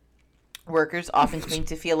 Workers often claim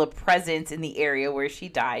to feel a presence in the area where she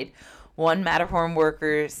died. One Matterhorn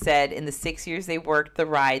worker said in the 6 years they worked the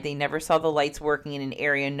ride, they never saw the lights working in an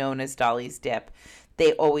area known as Dolly's Dip.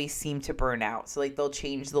 They always seem to burn out. So, like, they'll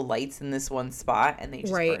change the lights in this one spot, and they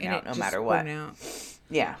just burn out no matter what.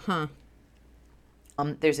 Yeah. Huh.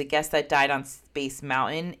 There's a guest that died on Space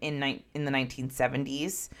Mountain in the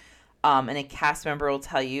 1970s. And a cast member will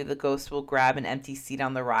tell you the ghost will grab an empty seat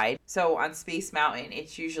on the ride. So on Space Mountain,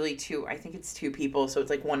 it's usually 2 people. So it's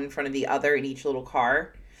like one in front of the other in each little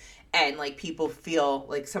car. And, like, people feel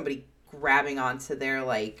like somebody grabbing onto their,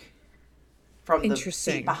 like, from the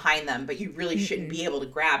seat behind them, but you really shouldn't be able to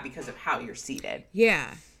grab because of how you're seated.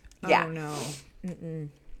 Yeah. Yeah.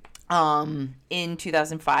 Oh, no. In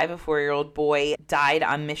 2005, a 4-year-old boy died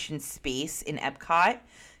on Mission Space in Epcot.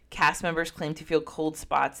 Cast members claim to feel cold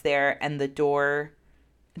spots there, and the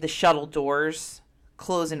shuttle doors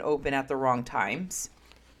close and open at the wrong times.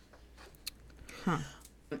 Huh.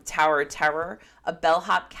 Tower of Terror. A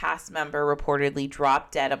bellhop cast member reportedly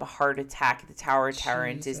dropped dead of a heart attack at the Tower of Terror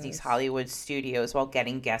in Disney's Hollywood Studios while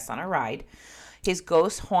getting guests on a ride. His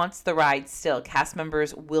ghost haunts the ride still. Cast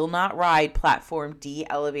members will not ride Platform D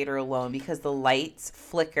elevator alone because the lights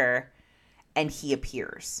flicker and he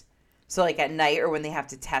appears. So like at night or when they have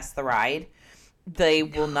to test the ride, they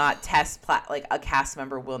will not test like a cast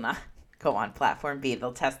member will not go on platform B.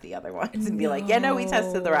 They'll test the other ones and be like, yeah, no, we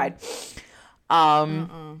tested the ride.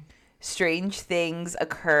 Strange things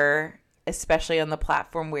occur, especially on the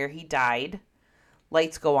platform where he died.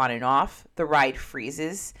 Lights go on and off. The ride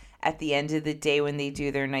freezes. At the end of the day when they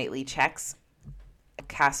do their nightly checks,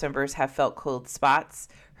 cast members have felt cold spots,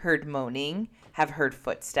 heard moaning, have heard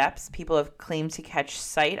footsteps. People have claimed to catch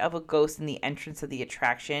sight of a ghost in the entrance of the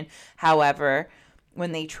attraction. However,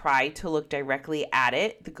 when they try to look directly at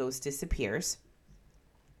it, the ghost disappears.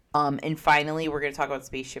 And finally, we're going to talk about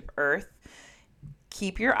Spaceship Earth.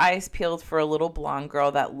 Keep your eyes peeled for a little blonde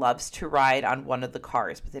girl that loves to ride on one of the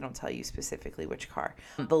cars, but they don't tell you specifically which car.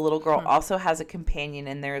 The little girl also has a companion,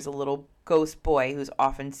 and there is a little ghost boy who's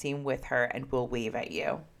often seen with her and will wave at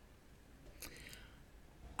you.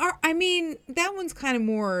 I mean, that one's kind of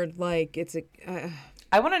more like it's a...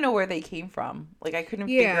 I want to know where they came from. Like, I couldn't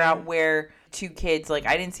figure out where two kids... Like,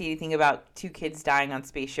 I didn't see anything about two kids dying on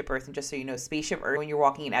Spaceship Earth. And just so you know, Spaceship Earth, when you're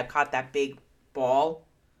walking in Epcot, that big ball...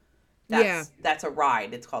 That's a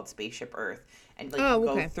ride. It's called Spaceship Earth. And, like, you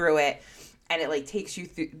go through it, and it, like, takes you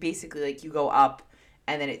through... Basically, like, you go up,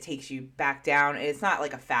 and then it takes you back down. And it's not,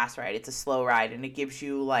 like, a fast ride. It's a slow ride, and it gives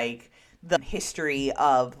you, like, the history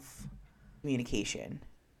of communication.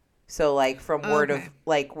 So, like, from word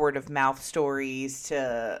of mouth stories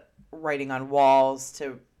to writing on walls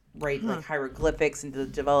to write, like, hieroglyphics and the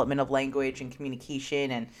development of language and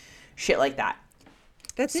communication and shit like that.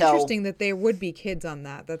 That's interesting that there would be kids on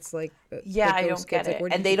that. That's like... I don't get it.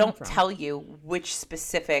 And they don't tell you which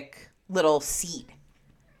specific little seat.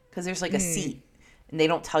 Because there's like a seat. And they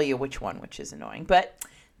don't tell you which one, which is annoying. But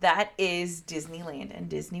that is Disneyland and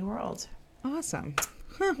Disney World. Awesome.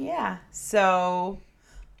 Yeah. So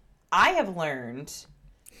I have learned,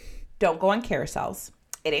 don't go on carousels.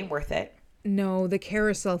 It ain't worth it. No, the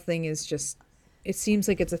carousel thing is just... It seems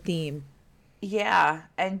like it's a theme. Yeah,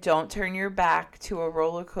 and don't turn your back to a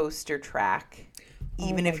roller coaster track,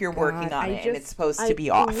 even if you're working on it and it's supposed to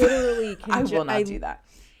be off. I will not do that.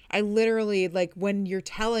 I literally, like, when you're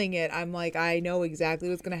telling it, I'm like, I know exactly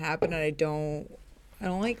what's going to happen, and I don't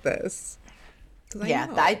like this.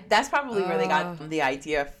 Yeah, that's probably where they got the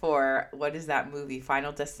idea for, what is that movie,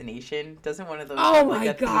 Final Destination? Doesn't one of those have, like,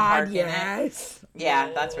 my God, yes.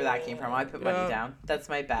 Yeah, that's where that came from. I put money down. That's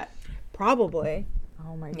my bet. Probably.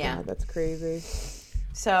 Oh my God, that's crazy.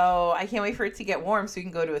 So I can't wait for it to get warm so we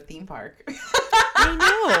can go to a theme park. I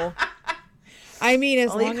know. I mean, as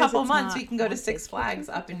only long a couple as months we can go to Six Flags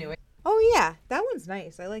up in New England. Oh yeah, that one's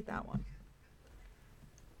nice. I like that one.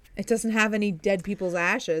 It doesn't have any dead people's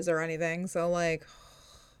ashes or anything, so like.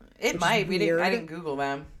 It might. I didn't Google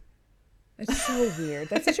them. It's so weird.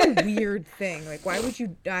 That's such a weird thing. Like, why would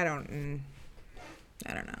you? I don't know.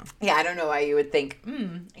 Yeah, I don't know why you would think,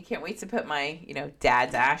 I can't wait to put my,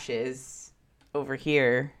 dad's ashes over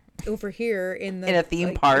here. Over here in a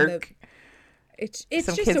theme park. It's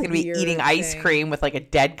some just kid's going to be eating ice cream with, like, a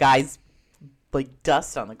dead guy's, like,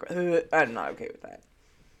 dust on the ground. I'm not okay with that.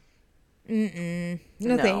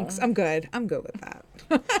 No, thanks. I'm good with that.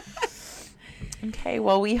 Okay,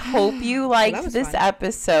 well, we hope you liked this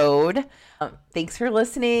episode. Thanks for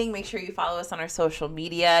listening. Make sure you follow us on our social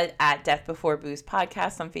media at Death Before Booze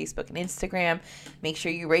Podcast on Facebook and Instagram. Make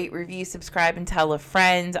sure you rate, review, subscribe, and tell a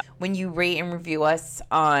friend. When you rate and review us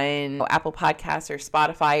on Apple Podcasts or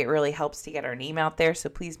Spotify, it really helps to get our name out there. So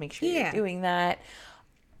please make sure you're doing that.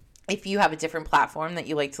 If you have a different platform that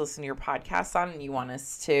you like to listen to your podcast on and you want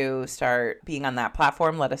us to start being on that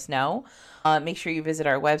platform, let us know. Make sure you visit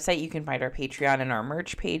our website. You can find our Patreon and our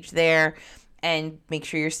merch page there. And make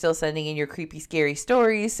sure you're still sending in your creepy, scary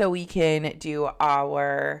stories so we can do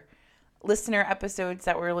our listener episodes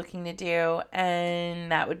that we're looking to do.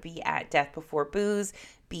 And that would be at Death Before Booze,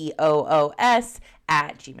 BOOS,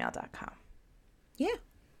 @gmail.com. Yeah.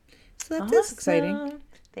 So that's exciting.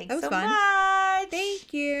 Thanks that was so fun. much.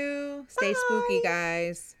 Thank you. Stay spooky,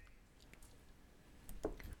 guys.